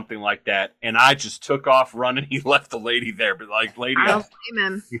octopus or something like that, and I just took off running. He left the lady there, but like, lady, I don't blame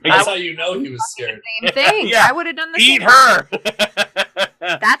him. That's how you know he was scared. Same thing. Yeah. I would have done the eat same. her.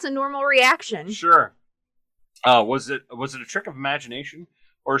 That's a normal reaction. Sure. Was it a trick of imagination,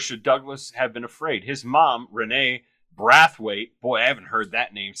 or should Douglas have been afraid? His mom, Renee Brathwaite. Boy, I haven't heard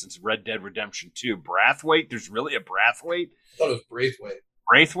that name since Red Dead Redemption 2. Brathwaite? There's really a Brathwaite? I thought it was Braithwaite.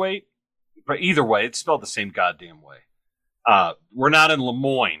 Braithwaite? But either way, it's spelled the same goddamn way. We're not in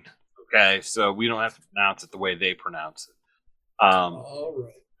Lemoyne, okay? So we don't have to pronounce it the way they pronounce it. All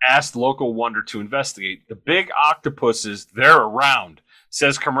right. Asked local wonder to investigate. The big octopuses, they're around,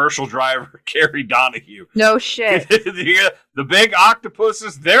 says commercial driver Gary Donahue. No shit. The big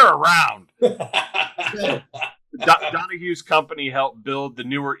octopuses, they're around. Donahue's company helped build the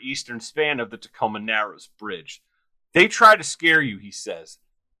newer eastern span of the Tacoma Narrows Bridge. They try to scare you, he says.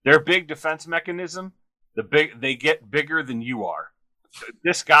 Their big defense mechanism, they get bigger than you are.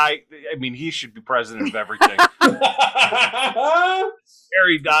 This guy, I mean, he should be president of everything.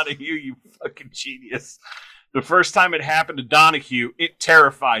 Gary Donahue, you fucking genius. The first time it happened to Donahue, it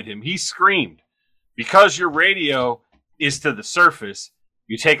terrified him. He screamed. Because your radio is to the surface,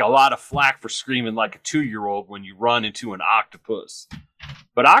 you take a lot of flack for screaming like a 2-year-old when you run into an octopus.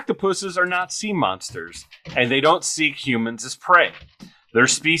 But octopuses are not sea monsters, and they don't seek humans as prey. Their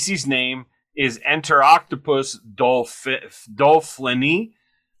species name is Enteroctopus dolphini,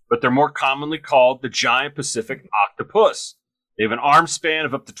 but they're more commonly called the giant Pacific octopus. They have an arm span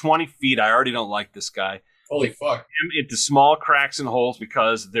of up to 20 feet. I already don't like this guy. Holy fuck. Into small cracks and holes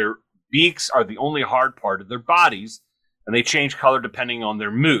because their beaks are the only hard part of their bodies, and they change color depending on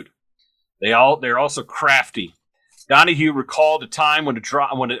their mood. They're also crafty. Donahue recalled a time when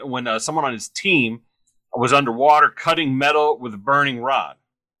someone on his team was underwater cutting metal with a burning rod.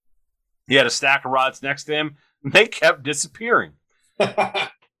 He had a stack of rods next to him, and they kept disappearing.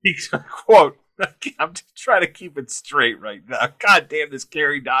 He, quote, I'm just trying to keep it straight right now. God damn this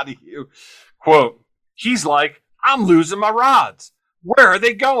Gary Donahue. Quote, he's like, I'm losing my rods. Where are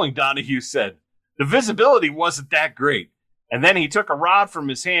they going? Donahue said. The visibility wasn't that great. And then he took a rod from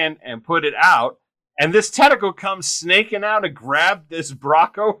his hand and put it out, and this tentacle comes snaking out and grabbed this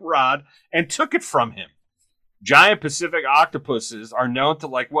Brocco rod and took it from him. Giant Pacific octopuses are known to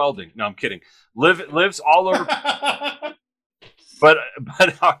like welding. No, I'm kidding. Lives all over. but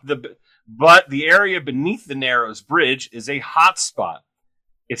the area beneath the Narrows Bridge is a hot spot.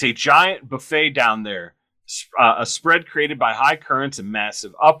 It's a giant buffet down there, a spread created by high currents and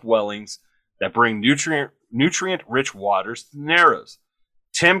massive upwellings that bring nutrient-rich waters to the Narrows.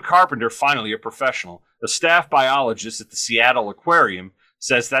 Tim Carpenter, finally a professional, a staff biologist at the Seattle Aquarium,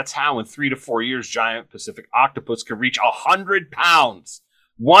 says that's how in 3 to 4 years giant Pacific octopus can reach 100 pounds.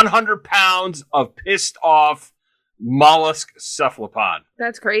 100 pounds of pissed off mollusk cephalopod.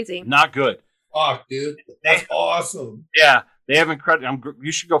 That's crazy. Not good. Fuck, dude. That's awesome. Yeah, they have incredible.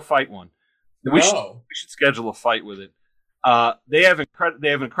 You should go fight one. We should schedule a fight with it. They have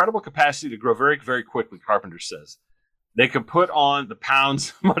incredible capacity to grow very, very quickly, Carpenter says. They can put on the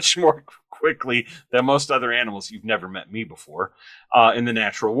pounds much more quickly than most other animals. You've never met me before in the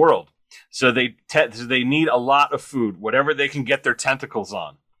natural world. So they need a lot of food, whatever they can get their tentacles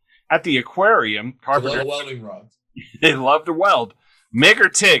on. At the aquarium, Carpenter... They love welding rods. They love to weld. Mig or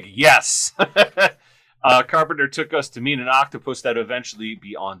Tig, yes. Carpenter took us to meet an octopus that would eventually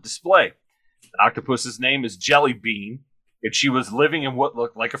be on display. The octopus's name is Jelly Bean, and she was living in what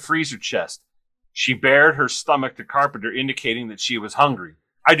looked like a freezer chest. She bared her stomach to Carpenter, indicating that she was hungry.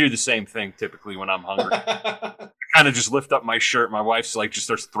 I do the same thing typically when I'm hungry. I kind of just lift up my shirt. My wife's like, just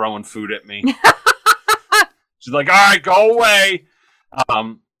starts throwing food at me. She's like, all right, go away.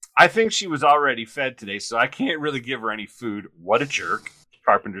 I think she was already fed today, so I can't really give her any food. What a jerk,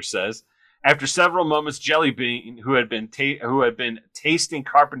 Carpenter says. After several moments, Jelly Bean, who had been tasting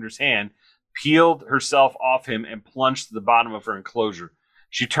Carpenter's hand, peeled herself off him and plunged to the bottom of her enclosure.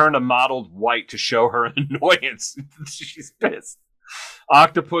 She turned a mottled white to show her annoyance. She's pissed.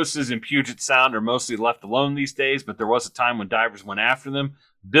 Octopuses in Puget Sound are mostly left alone these days, but there was a time when divers went after them.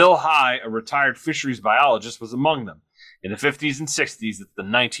 Bill High, a retired fisheries biologist, was among them. In the 50s and 60s, it's the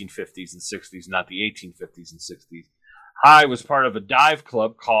 1950s and 60s, not the 1850s and 60s. High was part of a dive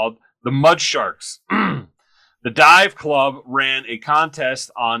club called the Mud Sharks. The dive club ran a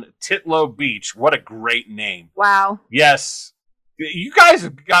contest on Titlow Beach. What a great name. Wow. Yes. You guys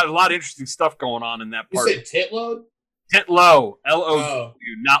have got a lot of interesting stuff going on in that part. You said Titlow? Titlow.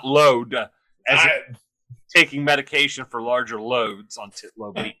 L-O-W, not load. As in taking medication for larger loads on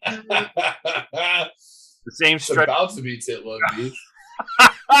Titlow Beach. The same stretch. It's about to be Titlow Beach.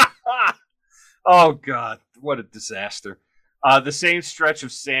 Oh, God. What a disaster. The same stretch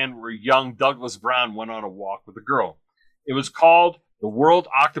of sand where young Douglas Brown went on a walk with a girl. It was called the World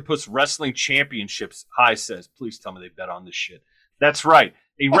Octopus Wrestling Championships. High says, please tell me they bet on this shit. That's right.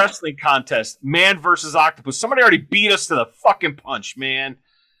 A wrestling contest. Man versus octopus. Somebody already beat us to the fucking punch, man.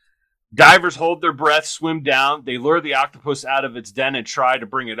 Divers hold their breath, swim down. They lure the octopus out of its den and try to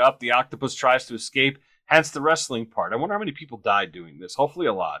bring it up. The octopus tries to escape, hence the wrestling part. I wonder how many people died doing this. Hopefully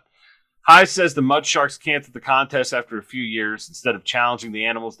a lot. High says the Mud Sharks canceled the contest after a few years. Instead of challenging the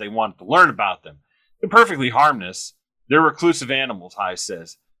animals, they wanted to learn about them. They're perfectly harmless. They're reclusive animals, High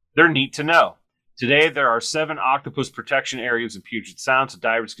says. They're neat to know. Today, there are 7 octopus protection areas in Puget Sound, so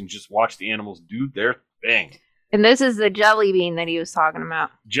divers can just watch the animals do their thing. And this is the Jelly Bean that he was talking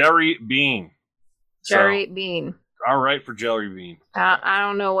about. Jelly Bean. Jelly Bean. All right for Jelly Bean. I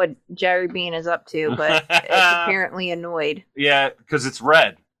don't know what Jelly Bean is up to, but it's apparently annoyed. Yeah, because it's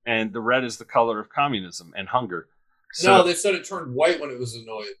red, and the red is the color of communism and hunger. So, no, they said it turned white when it was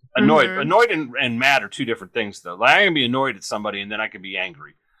annoyed. Annoyed and mad are two different things, though. Like, I can be annoyed at somebody, and then I can be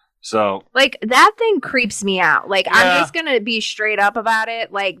angry. So, like, that thing creeps me out. Like, yeah. I'm just gonna be straight up about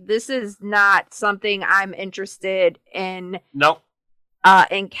it. Like, this is not something I'm interested in. Nope.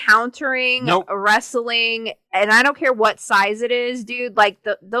 Encountering, wrestling, and I don't care what size it is, dude. Like,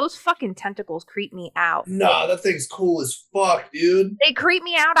 those fucking tentacles creep me out. Nah, that thing's cool as fuck, dude. They creep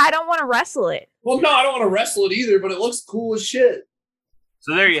me out. I don't want to wrestle it. Well, no, I don't want to wrestle it either, but it looks cool as shit.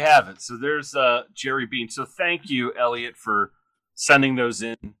 So there you have it. So there's Jerry Bean. So thank you, Elliot, for sending those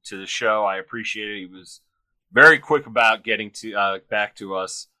in to the show. I appreciate it. He was very quick about getting to back to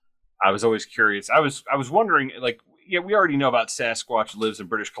us. I was always curious. I was wondering, like, yeah, we already know about Sasquatch lives in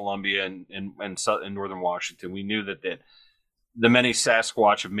British Columbia and northern Washington. We knew that the many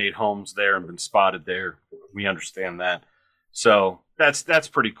Sasquatch have made homes there and been spotted there. We understand that. So that's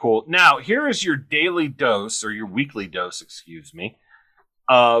pretty cool. Now, here is your daily dose, or your weekly dose, excuse me,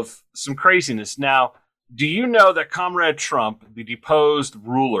 of some craziness. Now, do you know that Comrade Trump, the deposed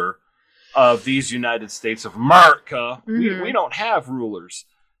ruler of these United States of America, we don't have rulers.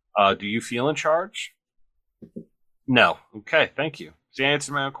 Do you feel in charge? No. Okay, thank you. So you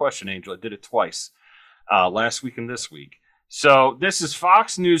answered my own question, Angel. I did it twice, last week and this week. So this is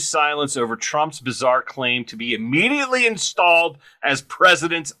Fox News silence over Trump's bizarre claim to be immediately installed as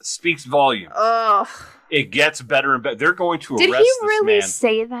president speaks volumes. Ugh. It gets better and better. They're going to arrest this man. Did he really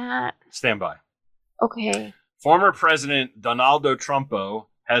say that? Stand by. Okay. Former President Donaldo Trumpo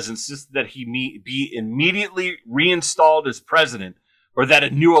has insisted that he be immediately reinstalled as president or that a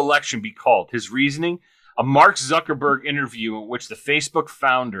new election be called. His reasoning, a Mark Zuckerberg interview in which the Facebook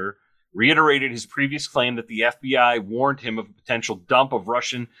founder reiterated his previous claim that the FBI warned him of a potential dump of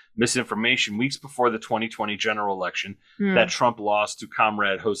Russian misinformation weeks before the 2020 general election that Trump lost to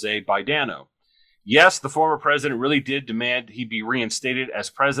comrade Jose Baidano. Yes, the former president really did demand he be reinstated as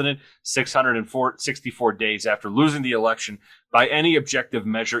president 664 days after losing the election. By any objective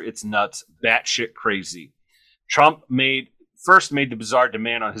measure, it's nuts, batshit crazy. Trump first made the bizarre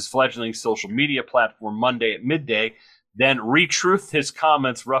demand on his fledgling social media platform Monday at midday, then retruthed his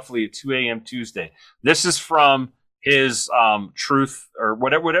comments roughly at 2 a.m. Tuesday. This is from his Truth, or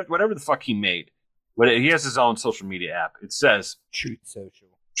whatever the fuck he made. He has his own social media app. It says Truth Social.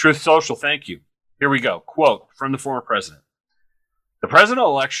 Truth Social, thank you. Here we go. Quote from the former president. The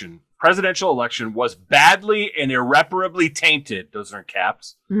presidential election was badly and irreparably tainted, those are in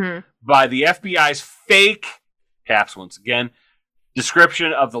caps, by the FBI's fake, caps once again,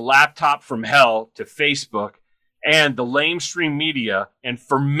 description of the laptop from hell to Facebook and the lamestream media, and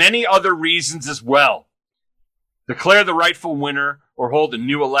for many other reasons as well. Declare the rightful winner or hold a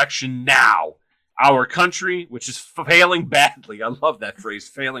new election now. Our country, which is failing badly, I love that phrase,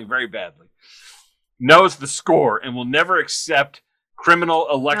 failing very badly, knows the score and will never accept criminal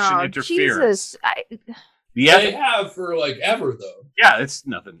election interference. Jesus. They have for like ever, though. Yeah, it's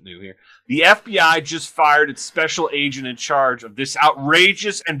nothing new here. The FBI just fired its special agent in charge of this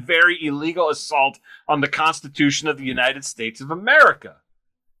outrageous and very illegal assault on the Constitution of the United States of America.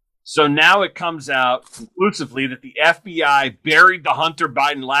 So now it comes out conclusively that the FBI buried the Hunter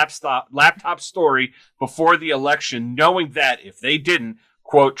Biden laptop story before the election, knowing that if they didn't,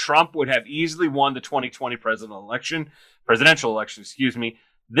 quote, Trump would have easily won the 2020 presidential election.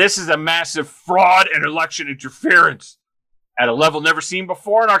 This is a massive fraud and election interference at a level never seen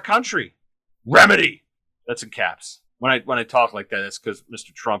before in our country. Remedy. That's in caps. When I talk like that, that's because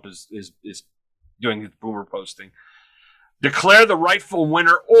Mr. Trump is doing his boomer posting. Declare the rightful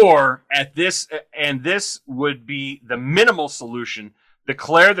winner, or this would be the minimal solution.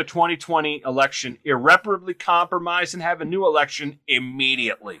 Declare the 2020 election irreparably compromised and have a new election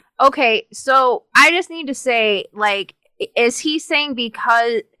immediately. Okay, so I just need to say, like, is he saying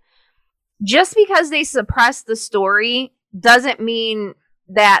just because they suppressed the story doesn't mean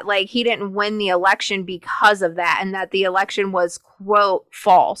that, like, he didn't win the election because of that and that the election was, quote,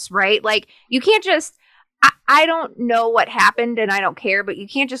 false, right? Like, you can't just, I don't know what happened and I don't care, but you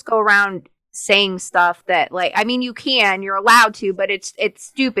can't just go around saying stuff that, like, I mean, you're allowed to, but it's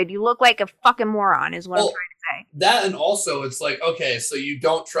stupid. You look like a fucking moron is what I'm trying to say. That, and also it's like, okay, so you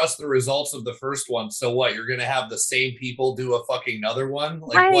don't trust the results of the first one. So what? You're going to have the same people do a fucking another one?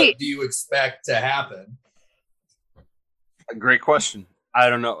 Like, right. What do you expect to happen? A great question. I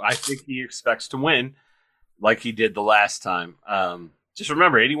don't know. I think he expects to win like he did the last time. Just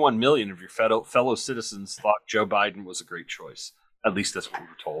remember, 81 million of your fellow citizens thought Joe Biden was a great choice. At least that's what we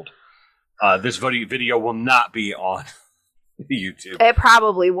were told. This video will not be on YouTube. It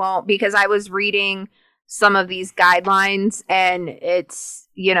probably won't, because I was reading some of these guidelines and it's,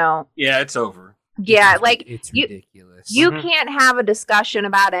 Yeah, it's over. Yeah, like it's ridiculous. You can't have a discussion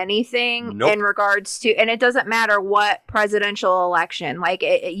about anything in regards to, and it doesn't matter what presidential election. Like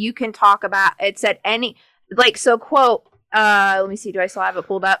you can talk about, it's at any, like, so quote, let me see, do I still have it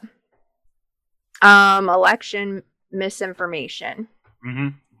pulled up? Election misinformation.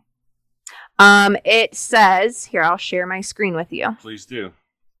 It says, here, I'll share my screen with you. Please do.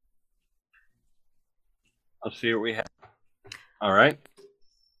 Let's see what we have. All right.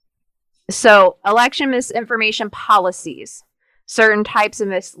 So, election misinformation policies. Certain types of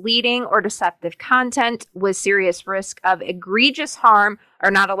misleading or deceptive content with serious risk of egregious harm are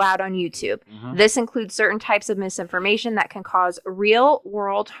not allowed on YouTube. This includes certain types of misinformation that can cause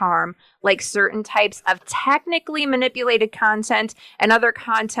real-world harm, like certain types of technically manipulated content and other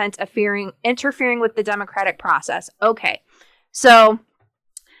content interfering with the democratic process. Okay, so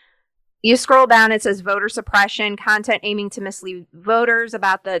you scroll down, it says voter suppression, content aiming to mislead voters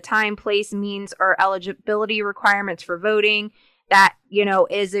about the time, place, means, or eligibility requirements for voting. That,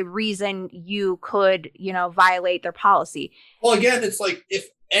 is a reason you could, violate their policy. Well, again, it's like, if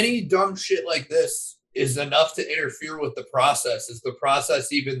any dumb shit like this is enough to interfere with the process, is the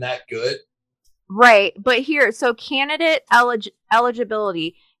process even that good? Right. But here, so candidate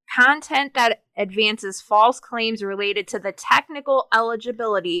eligibility, content that advances false claims related to the technical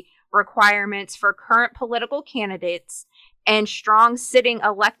eligibility requirements for current political candidates and strong sitting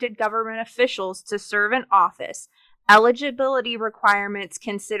elected government officials to serve in office. Eligibility requirements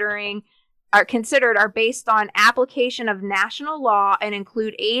are based on application of national law and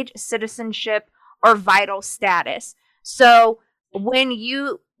include age, citizenship, or vital status. So when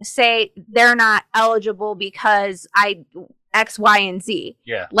you say they're not eligible because X, Y, and Z.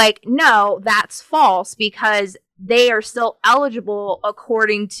 Yeah. Like, no, that's false because they are still eligible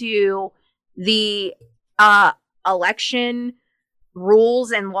according to the election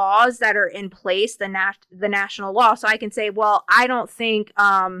rules and laws that are in place, the national law. So I can say, well, I don't think,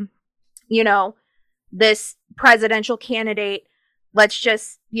 this presidential candidate, let's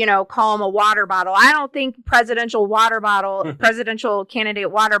just, call him a water bottle. I don't think presidential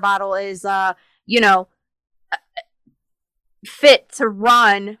candidate water bottle is, fit to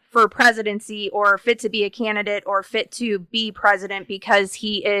run for presidency or fit to be a candidate or fit to be president because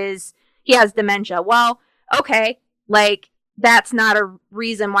he has dementia. Well, okay, like that's not a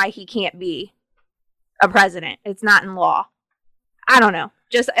reason why he can't be a president. It's not in law. I don't know.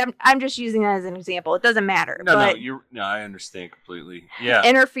 I'm just using that as an example. It doesn't matter. No, I understand completely. Yeah.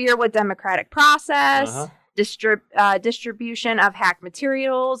 Interfere with democratic process, distribution of hacked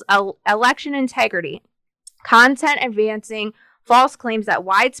materials, election integrity, content advancing false claims that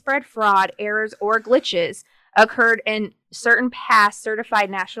widespread fraud, errors, or glitches occurred in certain past certified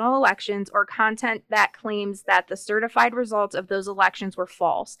national elections, or content that claims that the certified results of those elections were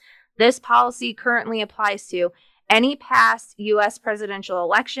false. This policy currently applies to any past U.S. presidential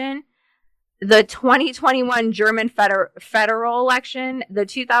election, the 2021 German federal election, the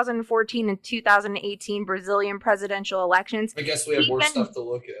 2014 and 2018 Brazilian presidential elections. I guess we have more stuff to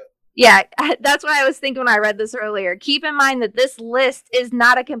look at. Yeah, that's what I was thinking when I read this earlier. Keep in mind that this list is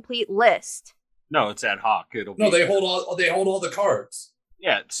not a complete list. No, it's ad hoc. They hold all the cards.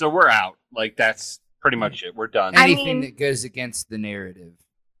 Yeah, so we're out. Like, that's pretty much it. We're done. Anything that goes against the narrative.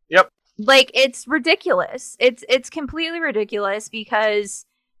 Yep. Like, it's ridiculous. It's completely ridiculous because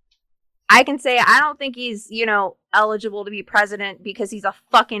I can say I don't think he's, eligible to be president because he's a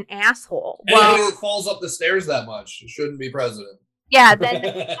fucking asshole. Anybody that falls up the stairs that much shouldn't be president. Yeah,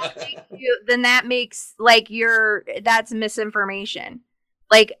 then that makes like that's misinformation.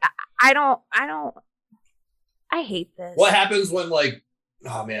 Like I hate this. What happens when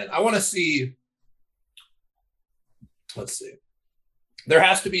oh man, I want to see. Let's see. There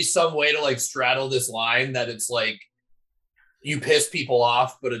has to be some way to straddle this line that it's you piss people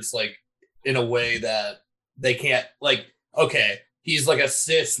off, but it's in a way that they can't okay, he's a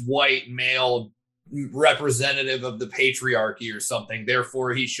cis white male representative of the patriarchy or something,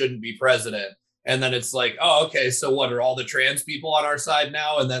 therefore he shouldn't be president. And then it's oh, okay, so what, are all the trans people on our side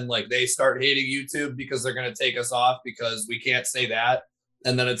now? And then they start hating YouTube because they're going to take us off because we can't say that.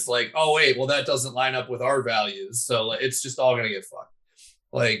 And then it's oh wait, well that doesn't line up with our values, so it's just all going to get fucked.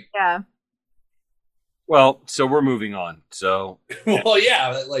 Yeah. Well, so we're moving on. So well,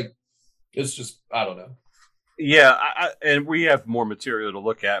 yeah, it's just, I don't know. Yeah, and we have more material to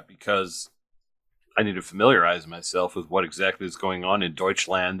look at because I need to familiarize myself with what exactly is going on in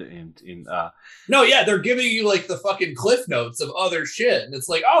Deutschland and in. No, yeah, they're giving you the fucking cliff notes of other shit, and it's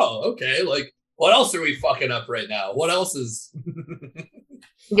oh, okay, what else are we fucking up right now? What else is?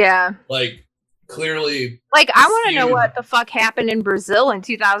 Yeah. Clearly. I want to know what the fuck happened in Brazil in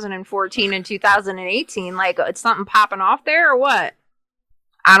 2014 and 2018. It's something popping off there or what?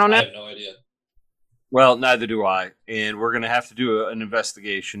 I don't know. I have no idea. Well, neither do I, and we're going to have to do an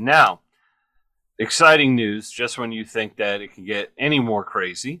investigation now. Exciting news, just when you think that it can get any more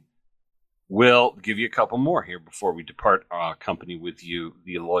crazy, we'll give you a couple more here before we depart company with you,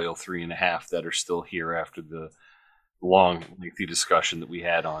 the loyal 3.5 that are still here after the long, lengthy discussion that we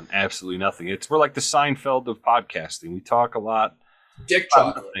had on absolutely nothing. We're like the Seinfeld of podcasting. We talk a lot. Dick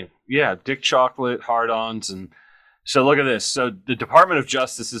chocolate. Nothing. Yeah, dick chocolate, hard-ons, and so look at this. So the Department of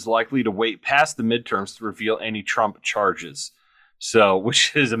Justice is likely to wait past the midterms to reveal any Trump charges. So,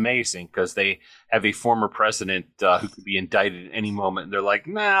 which is amazing because they have a former president who could be indicted at any moment. And they're like,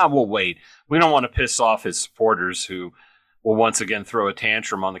 nah, we'll wait. We don't want to piss off his supporters who will once again throw a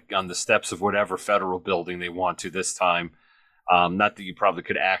tantrum on the steps of whatever federal building they want to this time. Not that you probably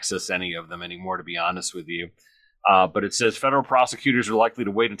could access any of them anymore, to be honest with you. But it says federal prosecutors are likely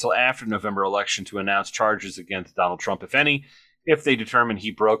to wait until after November election to announce charges against Donald Trump, if any, if they determine he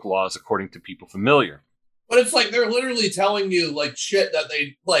broke laws, according to people familiar. But it's they're literally telling you shit that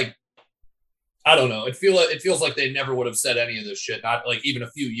they I don't know. It feels like they never would have said any of this shit, not even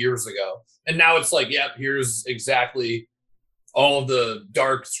a few years ago. And now it's yep, here's exactly all of the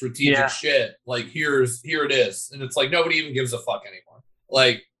dark strategic shit. Here it is. And it's nobody even gives a fuck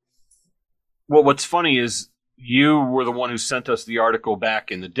anymore. Well, what's funny is you were the one who sent us the article back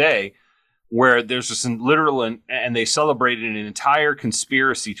in the day where there's this literal and they celebrated an entire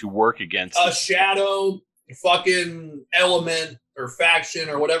conspiracy to work against a shadow fucking element or faction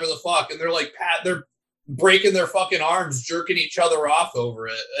or whatever the fuck, and they're they're breaking their fucking arms, jerking each other off over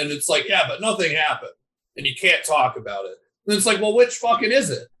it. And it's like, yeah, but nothing happened. And you can't talk about it. And it's like, well, which fucking is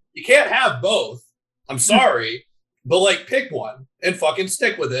it? You can't have both. I'm sorry, but like pick one and fucking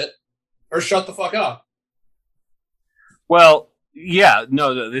stick with it or shut the fuck up. Well, yeah,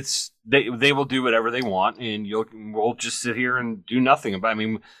 no, it's they will do whatever they want, and we'll just sit here and do nothing about it. I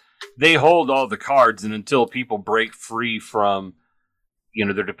mean, they hold all the cards, and until people break free from, you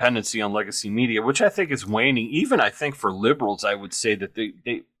know, their dependency on legacy media, which I think is waning. Even I think for liberals, I would say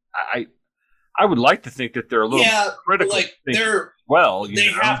that I would like to think that they're a little critical. Like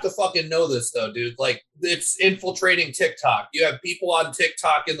they have to fucking know this though, dude. Like it's infiltrating TikTok. You have people on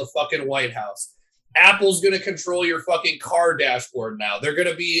TikTok in the fucking White House. Apple's going to control your fucking car dashboard now. They're going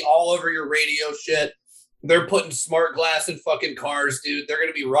to be all over your radio shit. They're putting smart glass in fucking cars, dude. They're going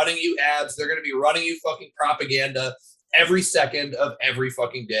to be running you ads. They're going to be running you fucking propaganda every second of every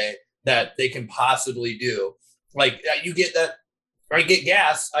fucking day that they can possibly do. Like you get that, I get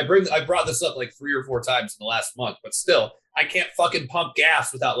gas. I brought this up like 3 or 4 times in the last month, but still, I can't fucking pump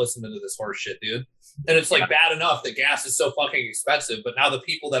gas without listening to this horse shit, dude. And it's like bad enough that gas is so fucking expensive, but now the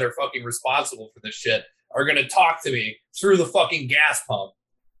people that are fucking responsible for this shit are going to talk to me through the fucking gas pump.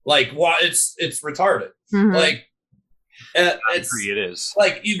 Like, what? It's retarded. Mhm. Like, it is.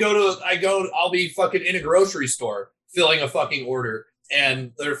 Like I'll be fucking in a grocery store filling a fucking order,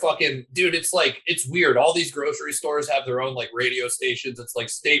 and they're fucking, dude, it's like, it's weird. All these grocery stores have their own like radio stations. It's like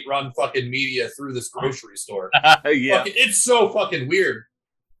state-run fucking media through this grocery store. Yeah. Fucking, it's so fucking weird.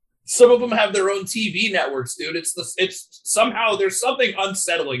 Some of them have their own TV networks, dude. It's somehow there's something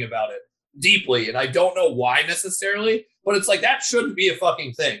unsettling about it deeply, and I don't know why necessarily, but it's like that shouldn't be a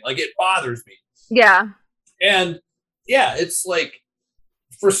fucking thing. Like it bothers me. Yeah. And yeah, it's like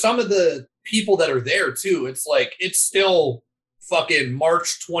for some of the people that are there too, it's like it's still fucking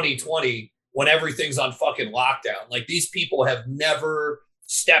March 2020 when everything's on fucking lockdown. Like these people have never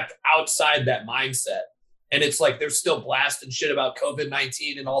stepped outside that mindset. And it's like they're still blasting shit about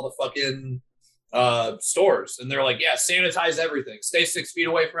COVID-19 in all the fucking stores. And they're like, yeah, sanitize everything. Stay 6 feet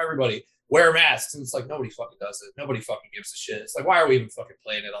away from everybody. Wear masks. And it's like, nobody fucking does it. Nobody fucking gives a shit. It's like, why are we even fucking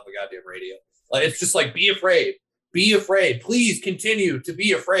playing it on the goddamn radio? Like, it's just like, be afraid. Be afraid. Please continue to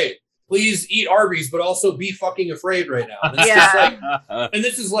be afraid. Please eat Arby's, but also be fucking afraid right now. And it's just like, and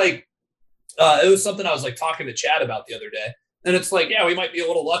this is like, it was something I was like talking to Chad about the other day. And it's like, yeah, we might be a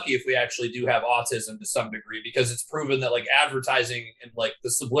little lucky if we actually do have autism to some degree, because it's proven that like advertising and like the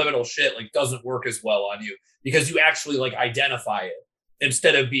subliminal shit like doesn't work as well on you because you actually like identify it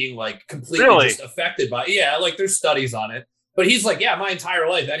instead of being like completely just affected by it. Yeah, like there's studies on it. But he's like, yeah, my entire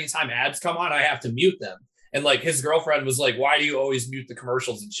life, anytime ads come on, I have to mute them. And like his girlfriend was like, why do you always mute the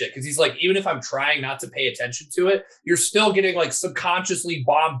commercials and shit? Because he's like, even if I'm trying not to pay attention to it, you're still getting like subconsciously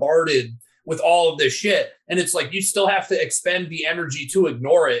bombarded with all of this shit. And it's like, you still have to expend the energy to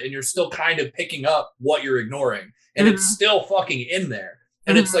ignore it. And you're still kind of picking up what you're ignoring. And it's still fucking in there.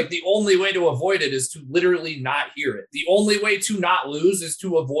 And it's like, the only way to avoid it is to literally not hear it. The only way to not lose is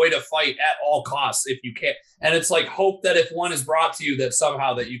to avoid a fight at all costs if you can. And it's like, hope that if one is brought to you that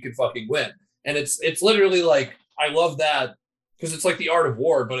somehow that you can fucking win. And it's literally like, I love that because it's like the art of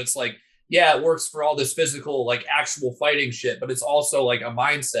war, but it's like, yeah, it works for all this physical, like actual fighting shit, but it's also like a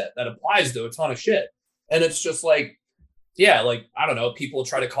mindset that applies to a ton of shit. And it's just like, yeah, like, I don't know, people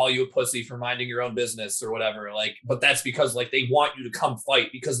try to call you a pussy for minding your own business or whatever. Like, but that's because like they want you to come fight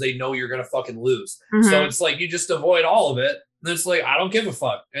because they know you're going to fucking lose. Mhm. So it's like, you just avoid all of it. And it's like, I don't give a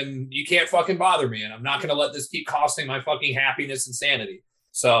fuck. And you can't fucking bother me. And I'm not going to let this keep costing my fucking happiness and sanity.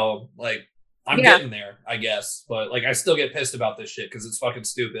 So like, I'm getting there, I guess. But like, I still get pissed about this shit because it's fucking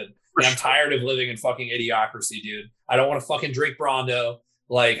stupid. And I'm tired of living in fucking idiocracy, dude. I don't want to fucking drink Brawndo.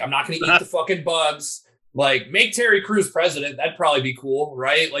 Like, I'm not going to eat the fucking bugs. Like, make Terry Crews president. That'd probably be cool,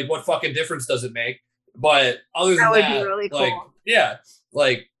 right? Like, what fucking difference does it make? But other than that, would be really like, cool. yeah,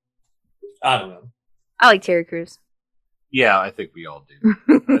 like, I don't know. I like Terry Crews. Yeah, I think we all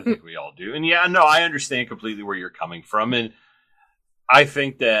do. And yeah, no, I understand completely where you're coming from. And I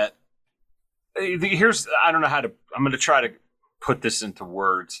think that I'm going to try to put this into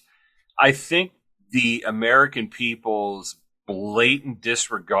words. I think the American people's blatant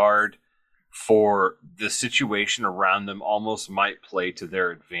disregard for the situation around them almost might play to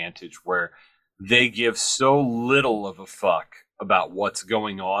their advantage, where they give so little of a fuck about what's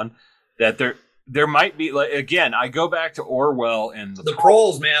going on that there might be, like, again, I go back to Orwell and the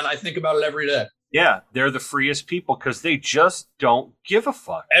proles, man. I think about it every day. Yeah, they're the freest people because they just don't give a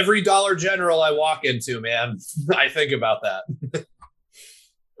fuck. Every Dollar General I walk into, man, I think about that.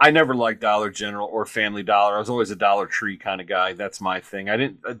 I never liked Dollar General or Family Dollar. I was always a Dollar Tree kind of guy. That's my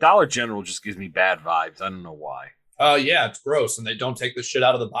thing. Dollar General just gives me bad vibes. I don't know why. Yeah, it's gross, and they don't take the shit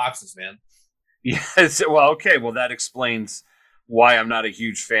out of the boxes, man. Yes. Well, okay. Well, that explains why I'm not a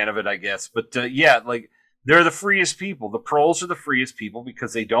huge fan of it, I guess. But yeah, like they're the freest people. The proles are the freest people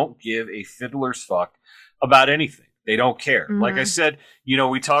because they don't give a fiddler's fuck about anything. They don't care. Mm-hmm. Like I said,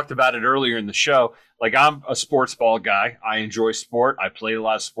 we talked about it earlier in the show. Like I'm a sports ball guy. I enjoy sport. I played a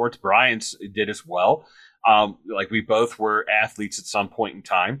lot of sports. Brian did as well. Like we both were athletes at some point in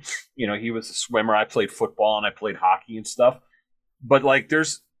time. He was a swimmer. I played football and I played hockey and stuff. But like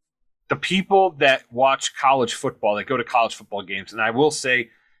there's the people that watch college football, that go to college football games. And I will say,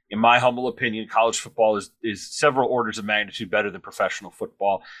 in my humble opinion, college football is several orders of magnitude better than professional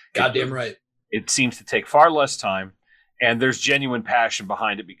football. Goddamn right. It seems to take far less time, and there's genuine passion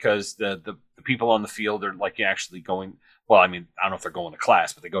behind it because the people on the field are like actually going. Well, I mean, I don't know if they're going to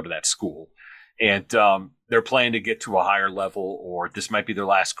class, but they go to that school, and they're playing to get to a higher level, or this might be their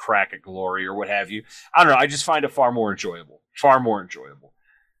last crack at glory, or what have you. I don't know. I just find it far more enjoyable. Far more enjoyable.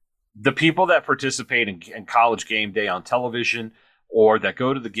 The people that participate in college game day on television or that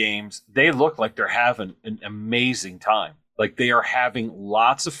go to the games, they look like they're having an amazing time. Like they are having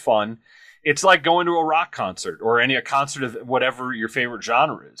lots of fun. It's like going to a rock concert or a concert of whatever your favorite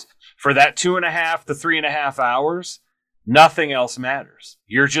genre is. For that 2.5 to 3.5 hours, nothing else matters.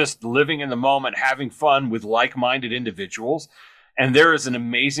 You're just living in the moment, having fun with like-minded individuals. And there is an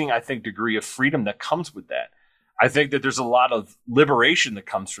amazing, I think, degree of freedom that comes with that. I think that there's a lot of liberation that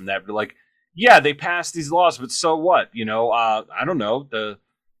comes from that. But like, yeah, they passed these laws, but so what? I don't know. The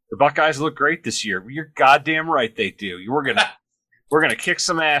Buckeyes look great this year. You're goddamn right they do. We're gonna kick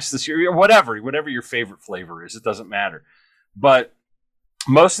some ass this year. Whatever your favorite flavor is, it doesn't matter. But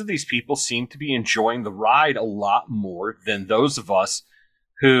most of these people seem to be enjoying the ride a lot more than those of us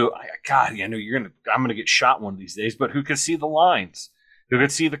who, God, I'm gonna get shot one of these days, but who can see the lines, who can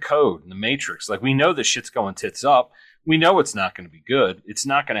see the code and the matrix. Like we know this shit's going tits up. We know it's not going to be good. It's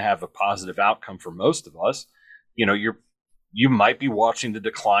not going to have a positive outcome for most of us. You might be watching the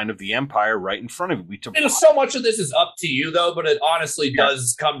decline of the empire right in front of you. And so much of this is up to you, though, but it honestly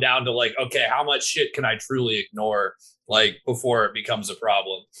does come down to like, okay, how much shit can I truly ignore, like, before it becomes a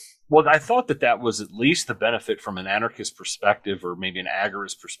problem? Well, I thought that was at least the benefit from an anarchist perspective, or maybe an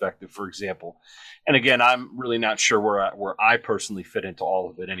agorist perspective, for example. And again, I'm really not sure where I personally fit into all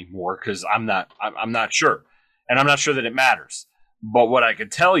of it anymore because I'm not sure, and I'm not sure that it matters. But what I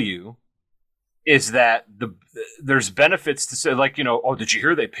could tell you is that there's benefits to say, like, did you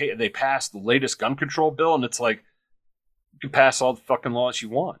hear they passed the latest gun control bill? And it's like, you can pass all the fucking laws you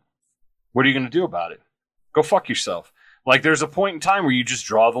want. What are you going to do about it? Go fuck yourself. Like, there's a point in time where you just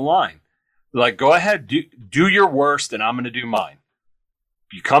draw the line. Like, go ahead, do your worst, and I'm going to do mine.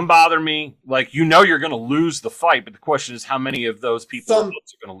 You come bother me, like, you're going to lose the fight, but the question is how many of those people are going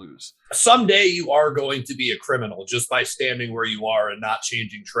to lose? Someday you are going to be a criminal just by standing where you are and not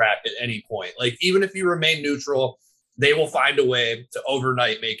changing track at any point. Like, even if you remain neutral, they will find a way to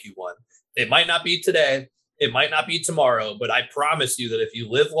overnight make you one. It might not be today, it might not be tomorrow, but I promise you that if you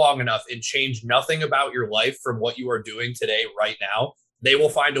live long enough and change nothing about your life from what you are doing today, right now, they will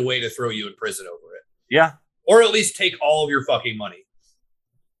find a way to throw you in prison over it. Yeah. Or at least take all of your fucking money.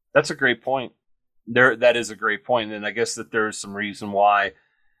 That's a great point. That is a great point, and I guess that there is some reason why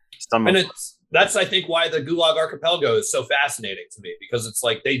that's I think why the Gulag Archipelago is so fascinating to me, because it's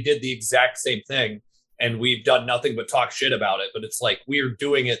like they did the exact same thing, and we've done nothing but talk shit about it. But it's like we're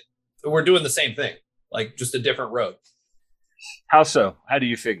doing the same thing, like just a different road. How so? How do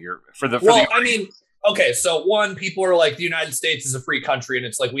you figure Okay, so one, people are like, the United States is a free country, and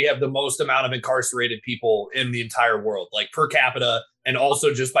it's like we have the most amount of incarcerated people in the entire world, like per capita, and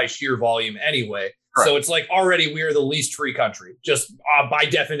also just by sheer volume anyway. Right. So it's like already we are the least free country, just by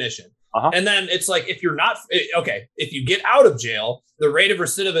definition. Uh-huh. And then it's like, if you get out of jail, the rate of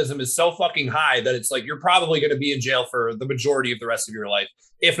recidivism is so fucking high that it's like you're probably going to be in jail for the majority of the rest of your life,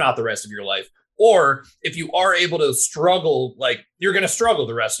 if not the rest of your life. Or if you are able to struggle, like you're going to struggle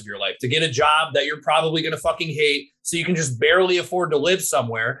the rest of your life to get a job that you're probably going to fucking hate, so you can just barely afford to live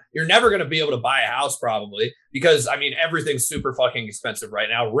somewhere. You're never going to be able to buy a house probably, because I mean, everything's super fucking expensive right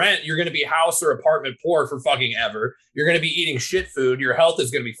now. Rent, you're going to be house or apartment poor for fucking ever. You're going to be eating shit food. Your health is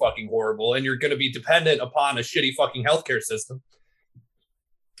going to be fucking horrible, and you're going to be dependent upon a shitty fucking healthcare system.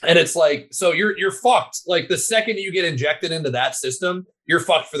 And it's like, so you're fucked. Like the second you get injected into that system, you're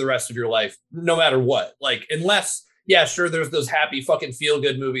fucked for the rest of your life, no matter what. Like, unless, yeah, sure, there's those happy fucking feel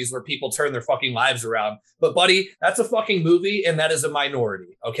good movies where people turn their fucking lives around. But buddy, that's a fucking movie, and that is a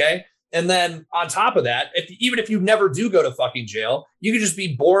minority. Okay. And then on top of that, even if you never do go to fucking jail, you could just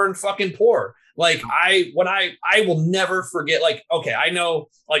be born fucking poor. Like I will never forget, like, okay, I know,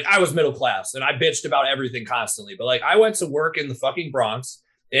 like, I was middle class and I bitched about everything constantly, but like I went to work in the fucking Bronx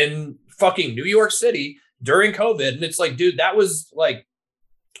in fucking New York City during COVID. And it's like, dude, that was like,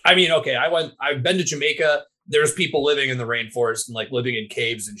 I mean, okay, I've been to Jamaica. There's people living in the rainforest and like living in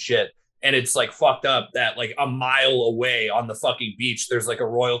caves and shit. And it's like fucked up that like a mile away on the fucking beach, there's like a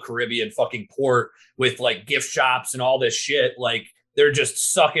Royal Caribbean fucking port with like gift shops and all this shit. Like they're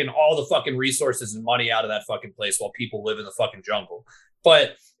just sucking all the fucking resources and money out of that fucking place while people live in the fucking jungle.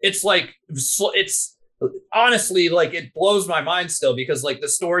 But it's like, it's honestly, like, it blows my mind still, because like the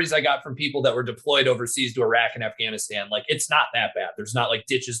stories I got from people that were deployed overseas to Iraq and Afghanistan, like it's not that bad. There's not like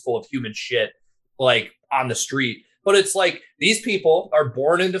ditches full of human shit like on the street. But it's like these people are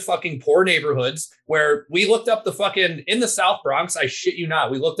born into fucking poor neighborhoods where we looked up the fucking, in the South Bronx, I shit you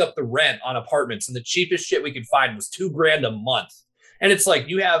not, we looked up the rent on apartments and the cheapest shit we could find was $2,000 a month. And it's like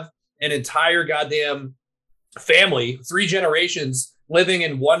you have an entire goddamn family, 3 generations living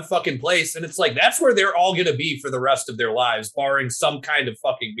in one fucking place. And it's like, that's where they're all going to be for the rest of their lives, barring some kind of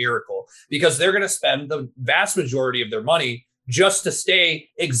fucking miracle, because they're going to spend the vast majority of their money just to stay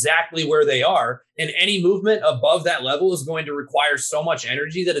exactly where they are. And any movement above that level is going to require so much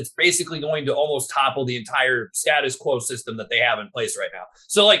energy that it's basically going to almost topple the entire status quo system that they have in place right now.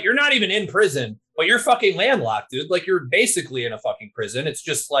 So like, you're not even in prison, but you're fucking landlocked, dude. Like you're basically in a fucking prison. It's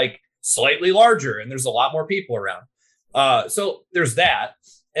just like slightly larger and there's a lot more people around. So there's that.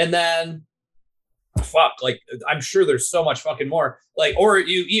 And then fuck, like, I'm sure there's so much fucking more, like, or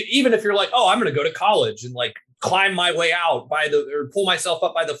you even if you're like, oh, I'm going to go to college and like climb my way out or pull myself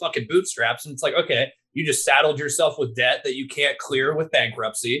up by the fucking bootstraps. And it's like, okay, you just saddled yourself with debt that you can't clear with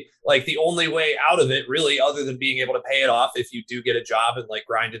bankruptcy. Like the only way out of it really, other than being able to pay it off if you do get a job and like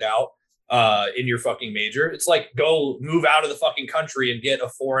grind it out in your fucking major, it's like go move out of the fucking country and get a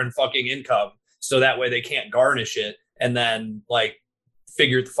foreign fucking income. So that way they can't garnish it and then like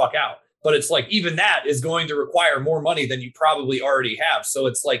figure it the fuck out. But it's like, even that is going to require more money than you probably already have. So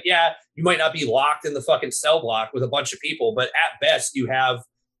it's like, yeah, you might not be locked in the fucking cell block with a bunch of people, but at best you have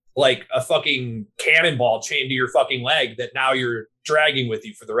like a fucking cannonball chained to your fucking leg that now you're dragging with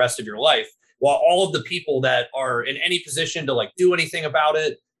you for the rest of your life. While all of the people that are in any position to like do anything about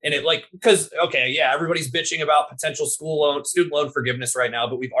it, and it like, because, okay, yeah, everybody's bitching about potential student loan forgiveness right now,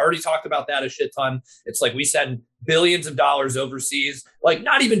 but we've already talked about that a shit ton. It's like we send billions of dollars overseas, like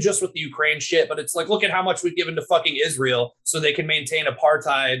not even just with the Ukraine shit, but it's like, look at how much we've given to fucking Israel so they can maintain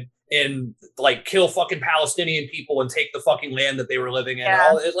apartheid and like kill fucking Palestinian people and take the fucking land that they were living in.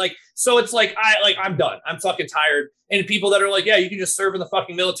 Yeah. So it's like, I'm done. I'm fucking tired. And people that are like, yeah, you can just serve in the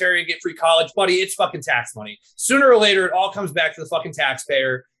fucking military and get free college, buddy. It's fucking tax money. Sooner or later, it all comes back to the fucking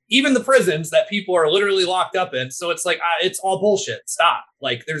taxpayer. Even the prisons that people are literally locked up in. So it's like, it's all bullshit. Stop.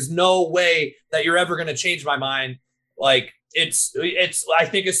 Like, there's no way that you're ever going to change my mind. Like, it's, I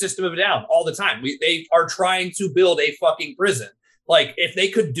think, a system of a down all the time. They are trying to build a fucking prison. Like, if they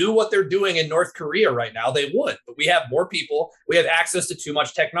could do what they're doing in North Korea right now, they would. But we have more people. We have access to too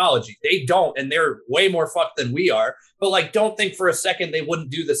much technology. They don't, and they're way more fucked than we are. But like, don't think for a second they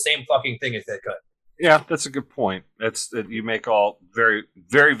wouldn't do the same fucking thing if they could. Yeah, that's a good point. You make all very,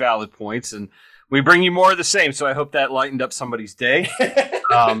 very valid points, and we bring you more of the same. So I hope that lightened up somebody's day.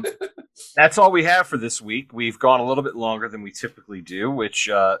 That's all we have for this week. We've gone a little bit longer than we typically do, which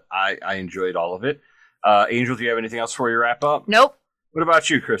I enjoyed all of it. Angel, do you have anything else before you wrap up? Nope. What about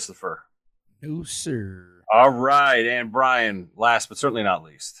you, Christopher? No, sir. All right, and Brian, last but certainly not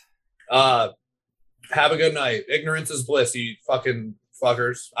least. Have a good night. Ignorance is bliss, you fucking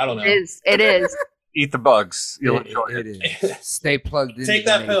fuckers. I don't know. It is. Eat the bugs. You'll enjoy It it. is. Stay plugged in. Take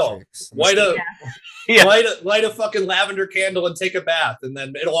that pill. Light a fucking lavender candle and take a bath, and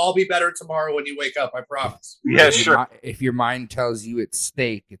then it'll all be better tomorrow when you wake up. I promise. Yeah, sure. If your mind tells you it's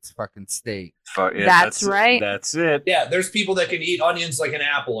steak, it's fucking steak. Yeah, That's right. That's it. Yeah, there's people that can eat onions like an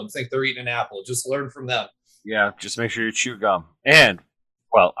apple and think they're eating an apple. Just learn from them. Yeah, just make sure you chew gum. And,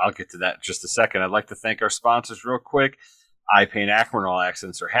 well, I'll get to that in just a second. I'd like to thank our sponsors real quick. iPaint Acronym, all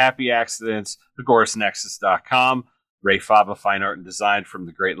accidents are happy accidents. AgorisNexus.com. Ray Fava, Fine Art and Design from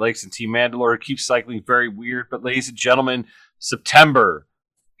the Great Lakes, and Team Mandalore, who keeps cycling very weird. But ladies and gentlemen, September.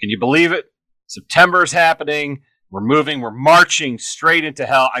 Can you believe it? September is happening. We're moving. We're marching straight into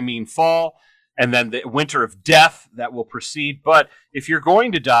hell. I mean, fall. And then the winter of death that will proceed. But if you're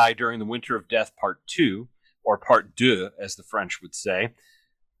going to die during the winter of death part 2, or part 2, as the French would say,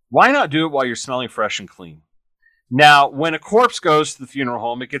 why not do it while you're smelling fresh and clean? Now, when a corpse goes to the funeral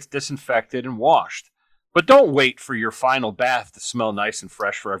home, it gets disinfected and washed. But don't wait for your final bath to smell nice and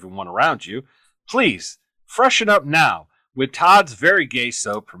fresh for everyone around you. Please, freshen up now with Todd's Very Gay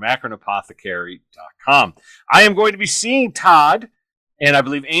Soap from AkronApothecary.com. I am going to be seeing Todd, and I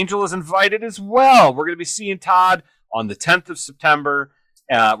believe Angel is invited as well. We're going to be seeing Todd on the 10th of September.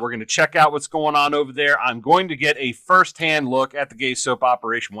 We're going to check out what's going on over there. I'm going to get a firsthand look at the gay soap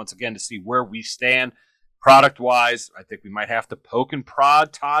operation once again to see where we stand product-wise. I think we might have to poke and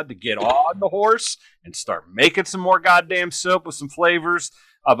prod Todd to get on the horse and start making some more goddamn soap with some flavors.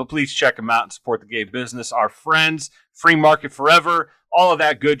 But please check them out and support the gay business. Our friends, Free Market Forever, all of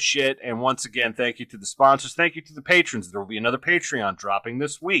that good shit. And once again, thank you to the sponsors. Thank you to the patrons. There will be another Patreon dropping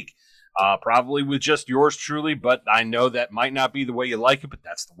this week. Probably with just yours truly, but I know that might not be the way you like it, but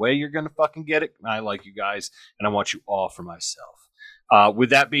that's the way you're going to fucking get it. I like you guys, and I want you all for myself. With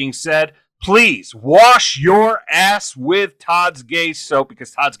that being said, please wash your ass with Todd's Gay Soap,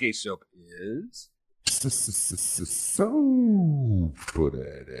 because Todd's Gay Soap is... So put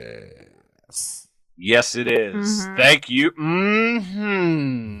it ass. Yes, it is. Mhm. Thank you.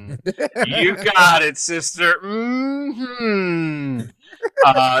 Mm-hmm. You got it, sister. Mm-hmm.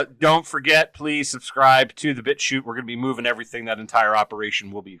 Don't forget, please subscribe to the BitChute. We're going to be moving everything. That entire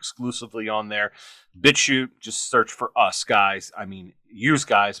operation will be exclusively on there. BitChute, just search for us guys. I mean, use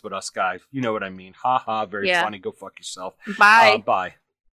guys, but us guys. You know what I mean. Ha ha, very Yeah. funny. Go fuck yourself. Bye. Bye.